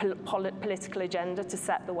political agenda to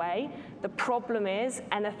set the way. The problem is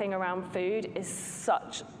anything around food is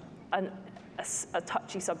such a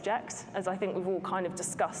touchy subject, as I think we've all kind of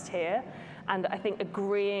discussed here. And I think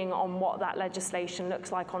agreeing on what that legislation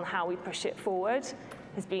looks like, on how we push it forward,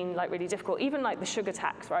 has been like really difficult. Even like the sugar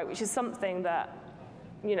tax, right, which is something that,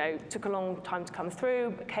 you know, took a long time to come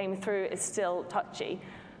through, but came through, is still touchy.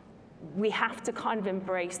 We have to kind of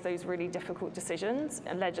embrace those really difficult decisions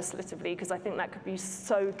and legislatively, because I think that could be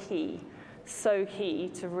so key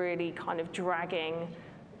to really kind of dragging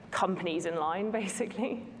companies in line,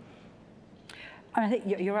 basically. I think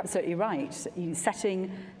you're absolutely right.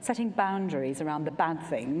 Setting boundaries around the bad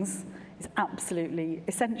things is absolutely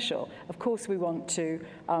essential. Of course, we want to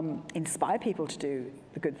inspire people to do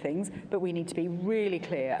the good things, but we need to be really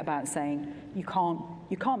clear about saying you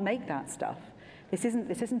can't make that stuff.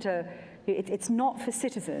 It's not for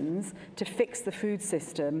citizens to fix the food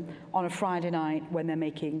system on a Friday night when they're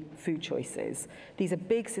making food choices. These are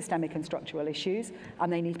big systemic and structural issues,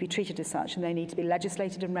 and they need to be treated as such, and they need to be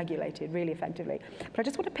legislated and regulated really effectively. But I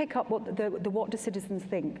just want to pick up what the what do citizens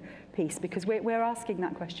think piece, because we're asking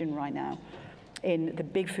that question right now in the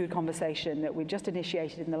big food conversation that we've just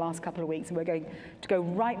initiated in the last couple of weeks, and we're going to go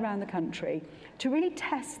right around the country to really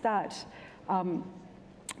test that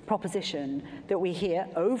proposition that we hear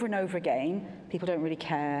over and over again. People don't really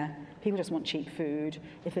care. People just want cheap food.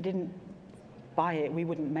 If they didn't buy it, we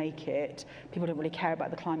wouldn't make it. People don't really care about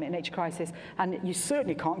the climate and nature crisis, and you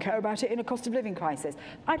certainly can't care about it in a cost of living crisis.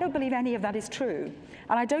 I don't believe any of that is true.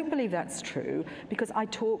 And I don't believe that's true because I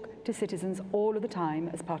talk to citizens all of the time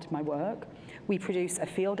as part of my work. We produce a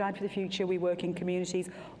field guide for the future. We work in communities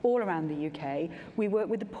all around the UK. We work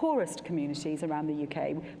with the poorest communities around the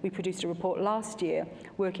UK. We produced a report last year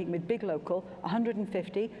working with Big Local,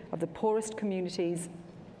 150 of the poorest communities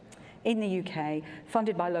in the UK,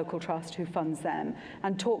 funded by Local Trust, who funds them,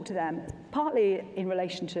 and talk to them, partly in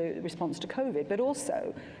relation to the response to COVID, but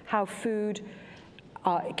also how food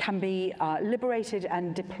can be liberated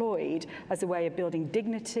and deployed as a way of building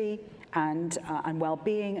dignity and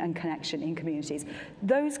well-being and connection in communities.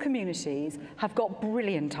 Those communities have got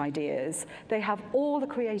brilliant ideas. They have all the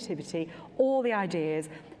creativity, all the ideas.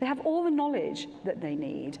 They have all the knowledge that they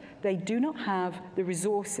need. They do not have the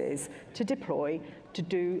resources to deploy to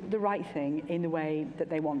do the right thing in the way that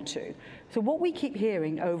they want to. So what we keep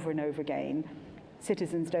hearing over and over again,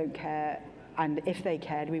 citizens don't care, and if they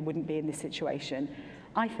cared, we wouldn't be in this situation,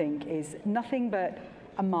 I think is nothing but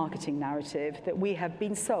a marketing narrative that we have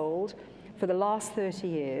been sold for the last 30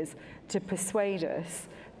 years to persuade us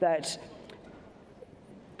that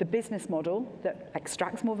the business model that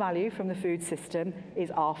extracts more value from the food system is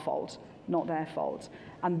our fault, not their fault.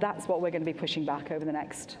 And that's what we're going to be pushing back over the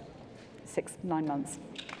next 6-9 months.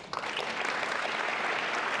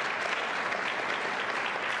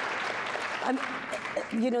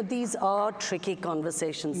 You know, these are tricky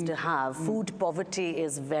conversations to have. Food poverty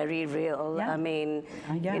is very real. Yeah. I mean,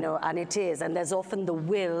 you know, and it is. And there's often the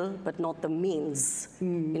will, but not the means, you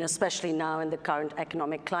know, especially now in the current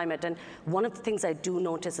economic climate. And one of the things I do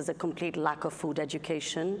notice is a complete lack of food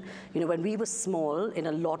education. You know, when we were small, in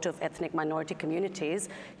a lot of ethnic minority communities,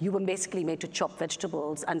 you were basically made to chop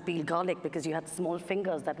vegetables and peel garlic because you had small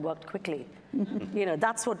fingers that worked quickly. You know,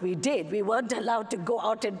 that's what we did. We weren't allowed to go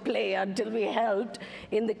out and play until we helped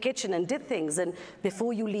in the kitchen and did things. And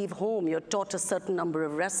before you leave home, you're taught a certain number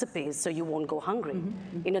of recipes so you won't go hungry.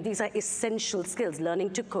 You know, these are essential skills, learning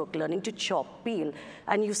to cook, learning to chop, peel.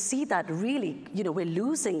 And you see that really, you know, we're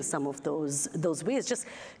losing some of those ways, just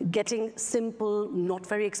getting simple, not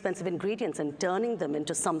very expensive ingredients and turning them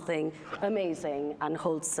into something amazing and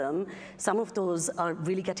wholesome. Some of those are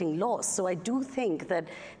really getting lost. So I do think that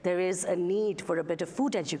there is a need for a bit of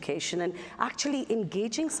food education and actually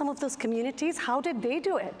engaging some of those communities. How did they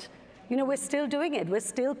do it? You know, we're still doing it. We're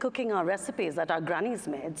still cooking our recipes that our grannies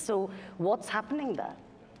made. So what's happening there?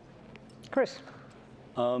 Chris.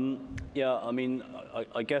 Yeah, I mean,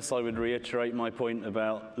 I guess I would reiterate my point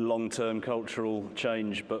about long-term cultural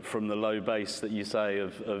change, but from the low base that you say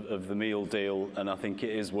of the meal deal, and I think it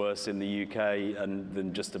is worse in the UK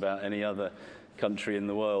than just about any other country in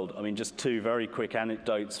the world. I mean, just two very quick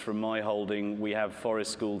anecdotes from my holding. We have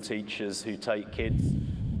forest school teachers who take kids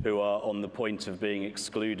who are on the point of being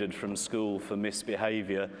excluded from school for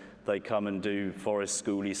misbehavior. They come and do forest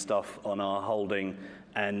schooly stuff on our holding.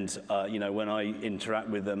 And, you know, when I interact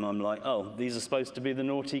with them, I'm like, oh, these are supposed to be the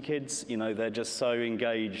naughty kids. You know, they're just so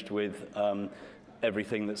engaged with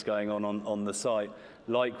everything that's going on the site.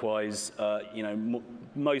 Likewise, you know,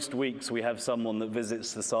 most weeks we have someone that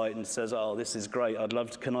visits the site and says, oh, this is great, I'd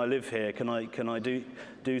love to, can I live here? Can I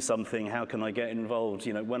do something? How can I get involved?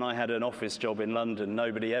 You know, when I had an office job in London,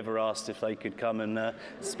 nobody ever asked if they could come and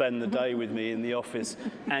spend the day with me in the office.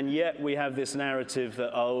 And yet we have this narrative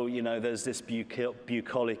that, oh, you know, there's this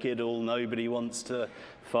bucolic idyll, nobody wants to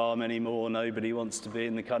farm anymore, nobody wants to be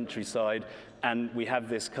in the countryside. And we have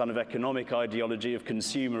this kind of economic ideology of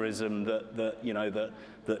consumerism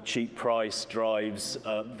that cheap price drives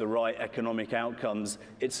the right economic outcomes.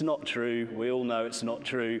 It's not true. We all know it's not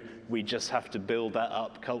true. We just have to build that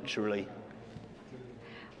up culturally.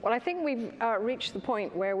 Well, I think we've reached the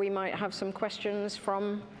point where we might have some questions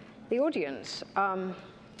from the audience.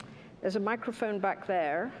 There's a microphone back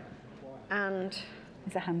there, and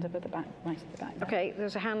there's a hand up at the back, right at the back. There. Okay,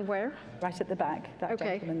 there's a hand where? Right at the back. That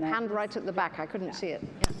okay, gentleman there. Hand right at the back. I couldn't see it.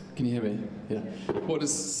 Yeah. Can you hear me? Yeah. What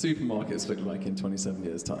does supermarkets look like in 27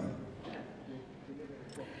 years' time?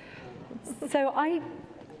 So I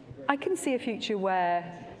can see a future where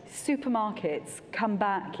supermarkets come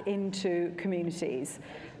back into communities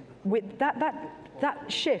with that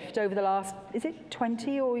shift over the last, is it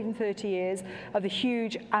 20 or even 30 years, of the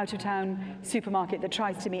huge out-of-town supermarket that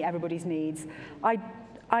tries to meet everybody's needs.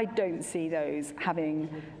 I don't see those having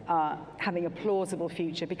a plausible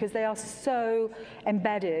future because they are so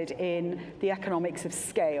embedded in the economics of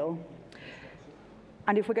scale.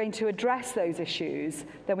 And if we're going to address those issues,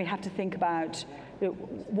 then we have to think about, you know,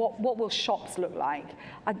 what will shops look like.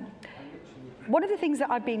 One of the things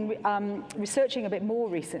that I've been researching a bit more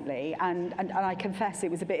recently, and I confess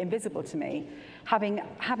it was a bit invisible to me,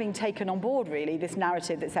 having taken on board really this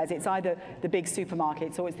narrative that says it's either the big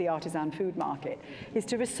supermarkets or it's the artisan food market, is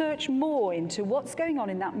to research more into what's going on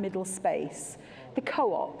in that middle space, the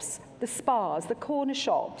co-ops, the spas, the corner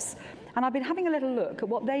shops. And I've been having a little look at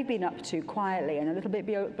what they've been up to quietly and a little bit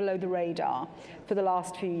below the radar for the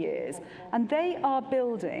last few years. And they are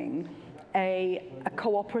building a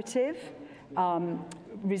cooperative,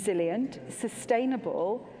 resilient,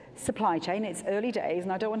 sustainable supply chain. It's early days,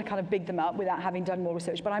 and I don't want to kind of big them up without having done more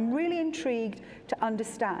research, but I'm really intrigued to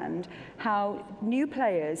understand how new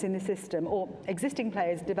players in the system, or existing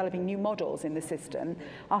players developing new models in the system,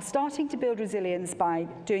 are starting to build resilience by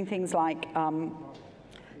doing things like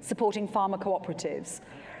supporting farmer cooperatives,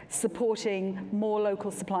 supporting more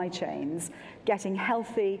local supply chains, getting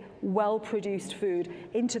healthy, well-produced food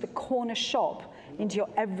into the corner shop, into your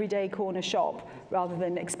everyday corner shop, rather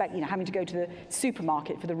than having to go to the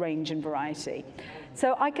supermarket for the range and variety.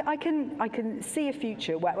 So I can see a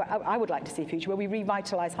future where I would like to see a future where we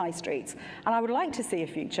revitalize high streets, and I would like to see a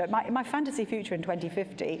future. My fantasy future in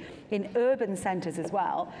 2050 in urban centres as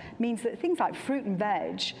well means that things like fruit and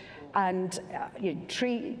veg and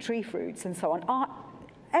tree fruits and so on are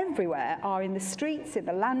everywhere, are in the streets, in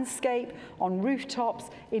the landscape, on rooftops,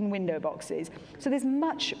 in window boxes. So there's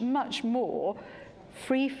much, much more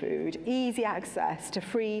free food, easy access to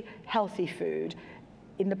free, healthy food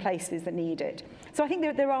in the places that need it. So I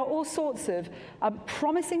think there are all sorts of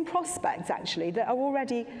promising prospects, actually, that are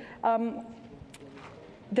already,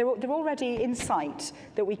 they're already in sight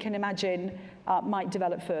that we can imagine might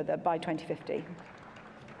develop further by 2050.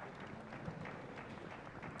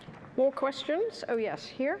 More questions? Oh, yes,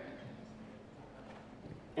 here.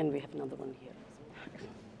 And we have another one here.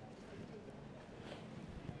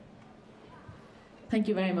 Thank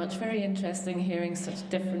you very much. Very interesting hearing such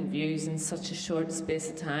different views in such a short space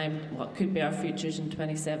of time. What could be our futures in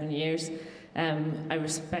 27 years. I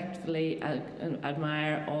respectfully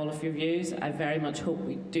admire all of your views. I very much hope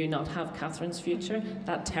we do not have Catherine's future.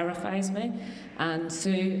 That terrifies me. And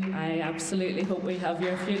Sue, I absolutely hope we have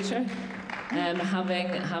your future.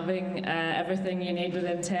 Having everything you need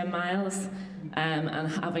within 10 miles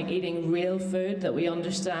and eating real food that we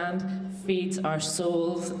understand feeds our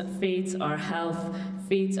souls, feeds our health,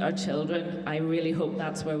 feeds our children. I really hope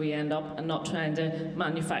that's where we end up, and not trying to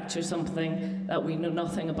manufacture something that we know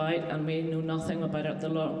nothing about, and we know nothing about the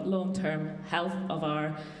long-term health of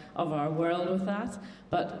our world with that.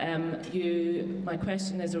 But my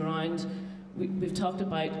question is around, we've talked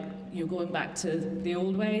about going back to the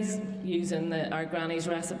old ways, using our granny's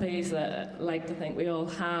recipes that I like to think we all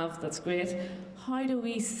have. That's great. How do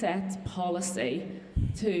we set policy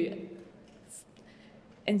to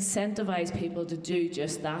incentivize people to do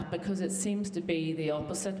just that? Because it seems to be the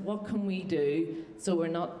opposite. What can we do so we're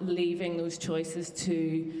not leaving those choices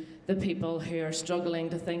to the people who are struggling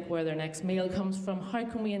to think where their next meal comes from? How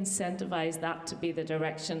can we incentivize that to be the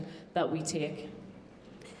direction that we take?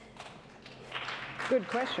 Good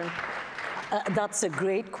question. That's a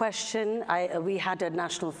great question. We had a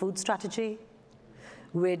national food strategy,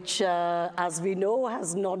 which, as we know,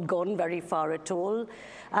 has not gone very far at all.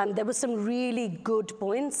 And there were some really good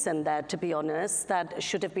points in there, to be honest, that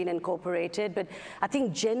should have been incorporated. But I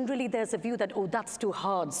think generally there's a view that, oh, that's too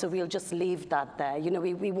hard, so we'll just leave that there. You know,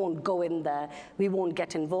 we won't go in there, we won't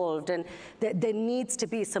get involved. And there needs to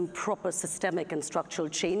be some proper systemic and structural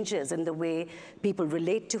changes in the way people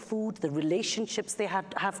relate to food, the relationships they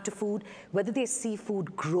have to food, whether they see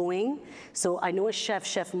food growing. So I know a chef,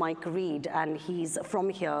 Chef Mike Reed, and he's from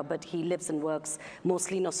here, but he lives and works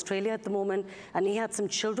mostly in Australia at the moment. And he had some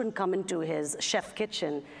children come into his chef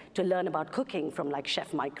kitchen to learn about cooking from like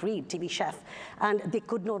Chef Mike Reed, TV chef, and they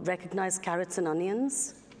could not recognize carrots and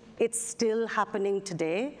onions. It's still happening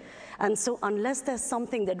today. And so unless there's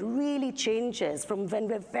something that really changes from when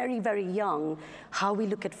we're very, very young, how we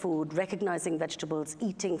look at food, recognizing vegetables,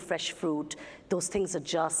 eating fresh fruit, those things are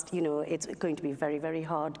just, you know, it's going to be very, very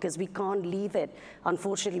hard, because we can't leave it.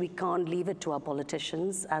 Unfortunately, we can't leave it to our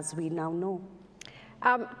politicians, as we now know.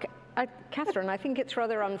 Catherine, I think it's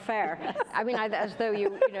rather unfair. I mean, as though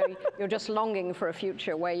you're just longing for a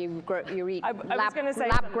future where you eat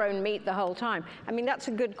lab-grown meat the whole time. I mean, that's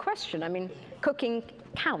a good question. I mean, cooking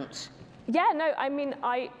counts. Yeah, no, I mean,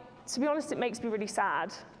 to be honest, it makes me really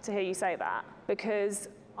sad to hear you say that, because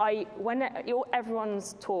when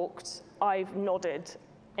everyone's talked, I've nodded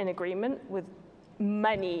in agreement with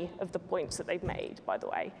many of the points that they've made, by the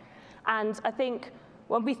way. And I think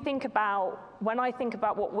when I think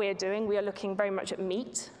about what we're doing, we are looking very much at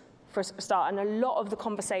meat for a start, and a lot of the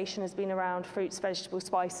conversation has been around fruits, vegetables,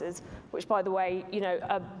 spices, which, by the way,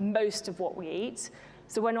 are most of what we eat.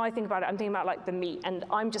 So when I think about it, I'm thinking about like the meat, and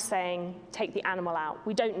I'm just saying, take the animal out.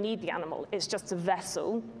 We don't need the animal. It's just a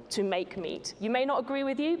vessel to make meat. You may not agree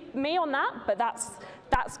with me on that, but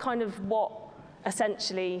that's kind of what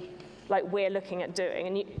essentially like we're looking at doing.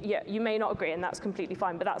 And you may not agree, and that's completely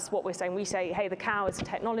fine, but that's what we're saying. We say, hey, the cow is a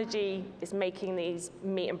technology, it's making these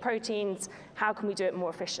meat and proteins. How can we do it more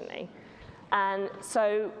efficiently? And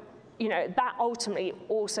so, that ultimately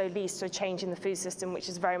also leads to a change in the food system, which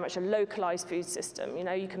is very much a localized food system.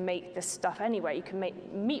 You can make this stuff anywhere. You can make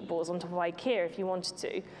meatballs on top of IKEA if you wanted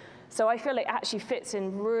to. So I feel it actually fits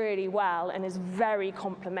in really well and is very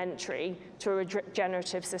complementary to a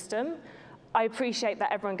regenerative system. I appreciate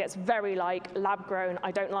that everyone gets very lab grown,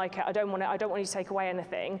 I don't like it, I don't want you to take away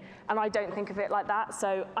anything, and I don't think of it like that.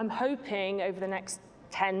 So I'm hoping over the next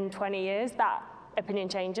 10, 20 years that opinion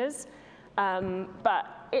changes,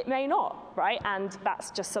 but it may not, right? And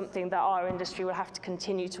that's just something that our industry will have to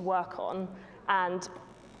continue to work on, and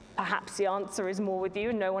perhaps the answer is more with you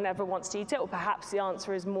and no one ever wants to eat it, or perhaps the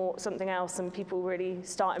answer is more something else and people really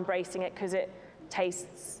start embracing it because it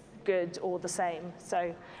tastes good or the same.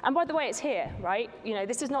 So, and by the way, it's here, right?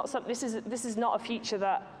 This is not a future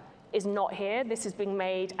that is not here. This is being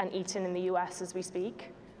made and eaten in the US as we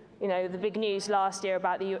speak. The big news last week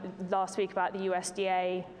about the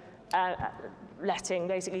USDA letting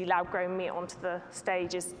basically lab-grown meat onto the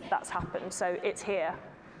stage that's happened. So it's here.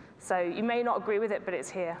 So you may not agree with it, but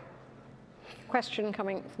it's here. Question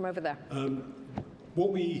coming from over there.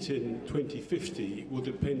 What we eat in 2050 will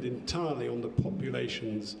depend entirely on the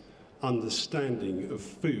population's understanding of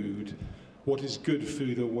food, what is good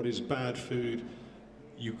food or what is bad food.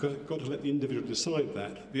 You've got to let the individual decide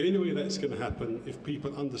that. The only way that's going to happen if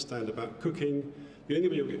people understand about cooking. The only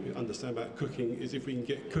way we'll understand about cooking is if we can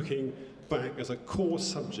get cooking back as a core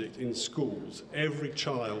subject in schools. Every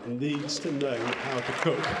child needs to know how to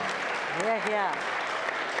cook. Yeah.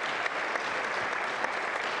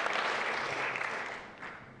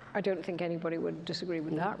 I don't think anybody would disagree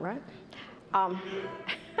with that, right?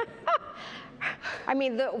 I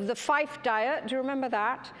mean, the Fife diet, do you remember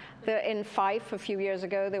that? In Fife, a few years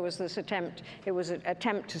ago, there was this attempt, it was an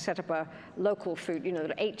attempt to set up a local food,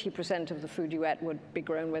 that 80% of the food you ate would be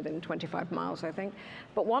grown within 25 miles, I think.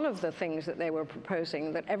 But one of the things that they were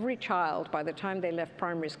proposing, that every child, by the time they left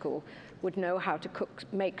primary school, would know how to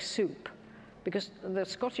make soup. Because the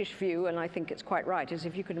Scottish view, and I think it's quite right, is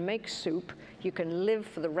if you can make soup, you can live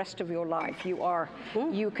for the rest of your life.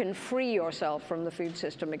 You can free yourself from the food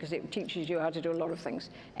system because it teaches you how to do a lot of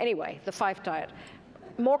things. Anyway, the Fife diet.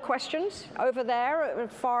 More questions over there,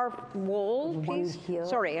 far wall, please.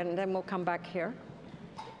 Sorry, and then we'll come back here.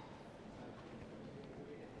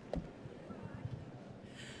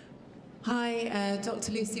 Hi,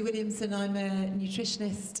 Dr. Lucy Williamson. I'm a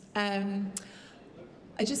nutritionist.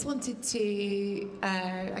 I just wanted to,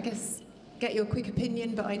 I guess, get your quick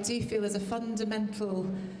opinion, but I do feel there's a fundamental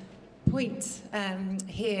point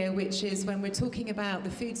here, which is when we're talking about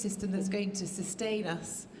the food system that's going to sustain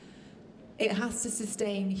us, it has to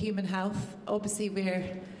sustain human health. Obviously,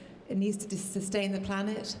 it needs to sustain the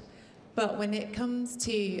planet. But when it comes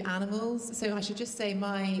to animals, so I should just say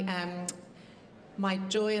my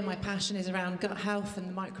joy and my passion is around gut health and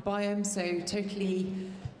the microbiome, so totally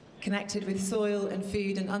connected with soil and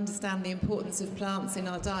food and understand the importance of plants in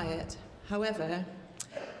our diet. However,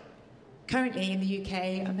 currently in the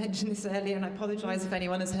UK, I mentioned this earlier and I apologise if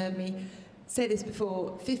anyone has heard me say this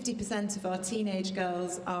before, 50% of our teenage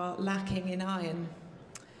girls are lacking in iron.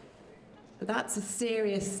 That's a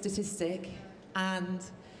serious statistic, and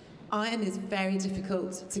iron is very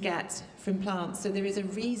difficult to get from plants, so there is a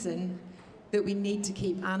reason that we need to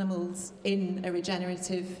keep animals in a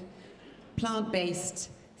regenerative,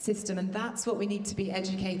 plant-based system, and that's what we need to be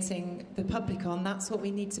educating the public on. That's what we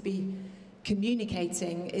need to be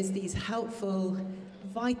communicating, is these helpful,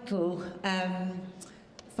 vital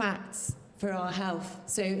facts for our health.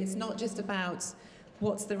 So it's not just about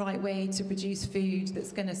what's the right way to produce food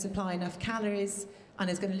that's going to supply enough calories and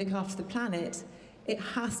is going to look after the planet. It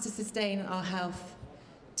has to sustain our health.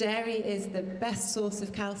 Dairy is the best source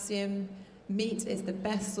of calcium. Meat is the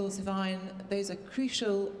best source of iron. Those are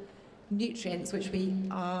crucial nutrients which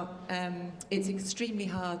it's extremely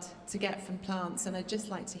hard to get from plants, and I'd just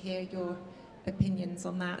like to hear your opinions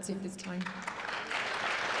on that if there's time.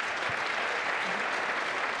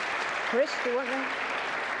 Chris, do you want to?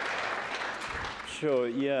 Sure,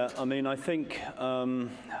 yeah. I mean, I think,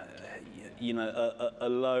 you know, a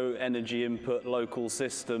low energy input local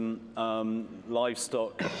system.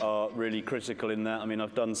 Livestock are really critical in that. I mean,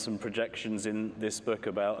 I've done some projections in this book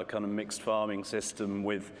about a kind of mixed farming system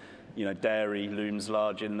with, you know, dairy looms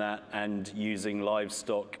large in that, and using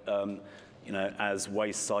livestock, you know, as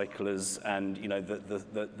waste cyclers, and, you know,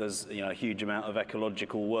 there's, you know, a huge amount of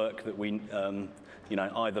ecological work that we, you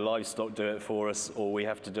know, either livestock do it for us or we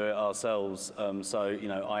have to do it ourselves. So, you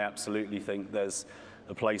know, I absolutely think there's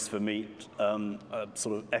a place for meat,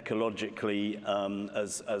 sort of ecologically,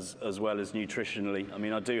 as well as nutritionally. I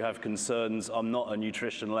mean, I do have concerns. I'm not a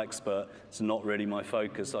nutritional expert. It's not really my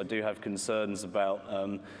focus. I do have concerns about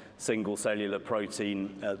single cellular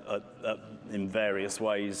protein in various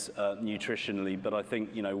ways nutritionally, but I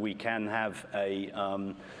think, you know, we can have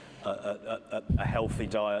a healthy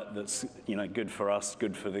diet that's, you know, good for us,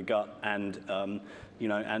 good for the gut, and you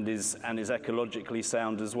know, and is ecologically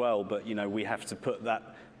sound as well. But, you know, we have to put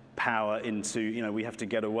that power into, you know, we have to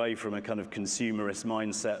get away from a kind of consumerist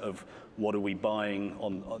mindset of what are we buying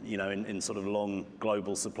on you know, in sort of long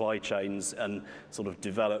global supply chains, and sort of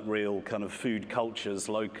develop real kind of food cultures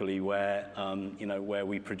locally where, you know, where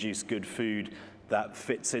we produce good food that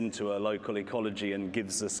fits into a local ecology and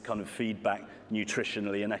gives us kind of feedback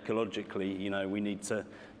nutritionally and ecologically. You know, we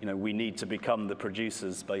need to become the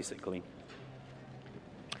producers, basically.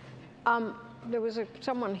 There was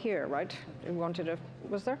someone here, right, who wanted to,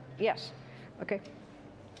 was there? Yes, okay.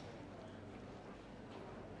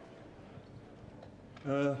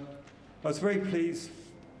 I was very pleased,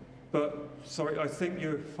 but sorry, I think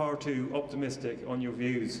you're far too optimistic on your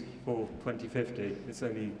views for 2050. It's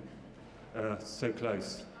only so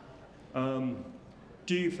close.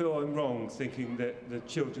 Do you feel I'm wrong thinking that the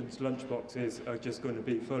children's lunchboxes are just going to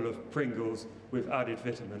be full of Pringles with added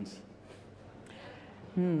vitamins?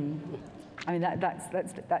 I mean,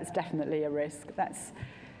 that's definitely a risk. That's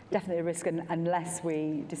definitely a risk, unless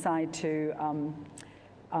we decide to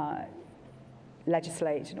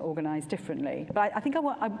legislate and organise differently. But I think I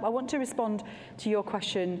want to respond to your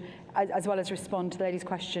question as well as respond to the lady's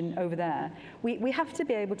question over there. We have to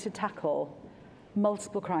be able to tackle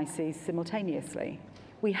multiple crises simultaneously.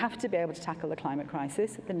 We have to be able to tackle the climate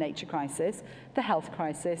crisis, the nature crisis, the health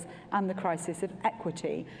crisis, and the crisis of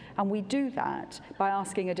equity. And we do that by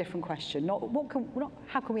asking a different question. Not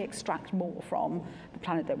how can we extract more from the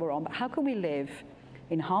planet that we're on, but how can we live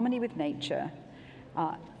in harmony with nature,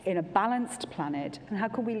 in a balanced planet, and how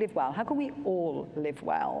can we live well? How can we all live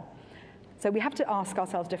well? So we have to ask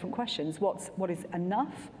ourselves different questions. What is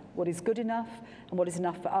enough? What is good enough, and what is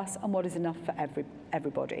enough for us, and what is enough for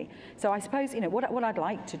everybody. So I suppose, you know, what I'd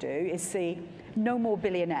like to do is see no more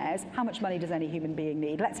billionaires. How much money does any human being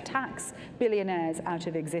need? Let's tax billionaires out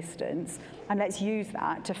of existence, and let's use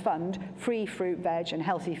that to fund free fruit, veg, and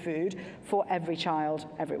healthy food for every child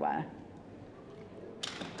everywhere.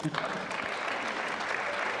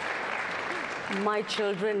 My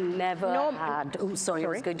children never had, I was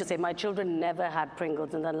going to say, my children never had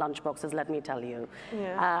Pringles in their lunchboxes, let me tell you.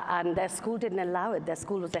 Yeah. And their school didn't allow it. Their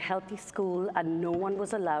school was a healthy school, and no one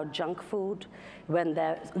was allowed junk food. When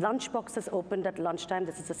their lunchboxes opened at lunchtime,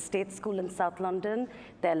 this is a state school in South London,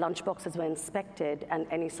 their lunchboxes were inspected, and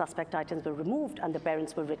any suspect items were removed, and the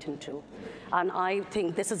parents were written to. And I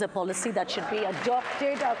think this is a policy that should be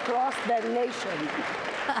adopted across the nation.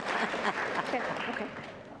 Okay.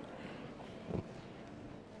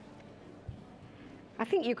 I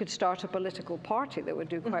think you could start a political party that would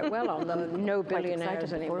do quite well on the no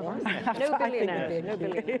billionaires anymore. No billionaires, no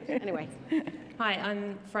billionaires. Anyway. Hi,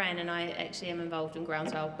 I'm Fran, and I actually am involved in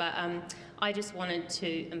Groundswell, but I just wanted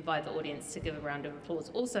to invite the audience to give a round of applause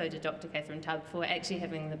also to Dr Catherine Tubb for actually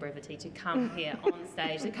having the brevity to come here on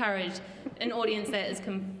stage, the courage, an audience that is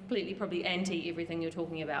completely probably anti everything you're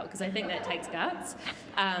talking about, because I think that takes guts.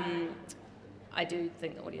 I do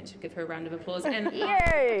think the audience should give her a round of applause. And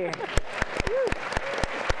yay!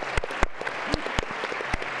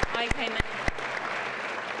 I came in,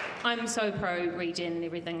 I'm so pro-regen and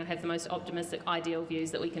everything. I have the most optimistic, ideal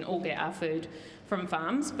views that we can all get our food from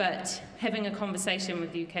farms, but having a conversation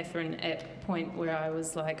with you, Catherine, at a point where I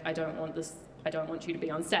was like, I don't want you to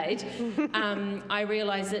be on stage, I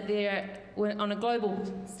realised that on a global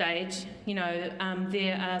stage, you know,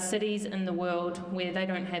 there are cities in the world where they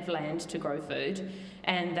don't have land to grow food,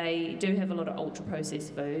 and they do have a lot of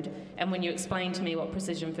ultra-processed food. And when you explain to me what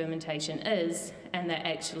precision fermentation is, and that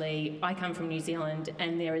actually, I come from New Zealand,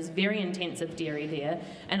 and there is very intensive dairy there,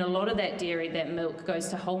 and a lot of that dairy, that milk, goes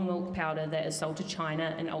to whole milk powder that is sold to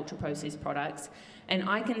China in ultra-processed products. And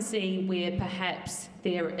I can see where perhaps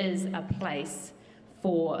there is a place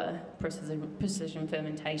for precision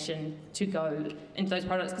fermentation to go into those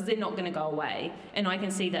products, because they're not going to go away. And I can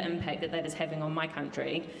see the impact that that is having on my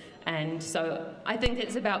country. And so I think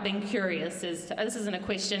it's about being curious. This isn't a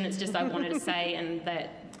question, it's just I wanted to say, and that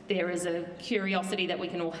there is a curiosity that we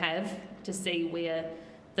can all have to see where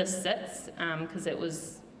this sits, because it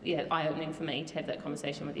was eye-opening for me to have that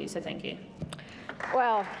conversation with you. So thank you.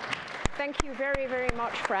 Well, thank you very, very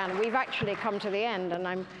much, Fran. We've actually come to the end, and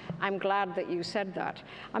I'm glad that you said that.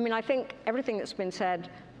 I mean, I think everything that's been said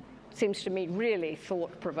seems to me really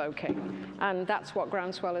thought-provoking, and that's what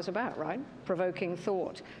Groundswell is about, right? Provoking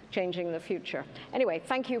thought, changing the future. Anyway,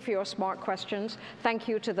 thank you for your smart questions. Thank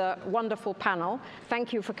you to the wonderful panel.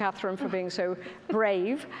 Thank you for Catherine for being so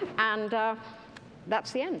brave, and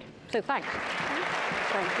that's the end. So thanks.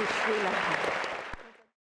 Thank you, Sheila.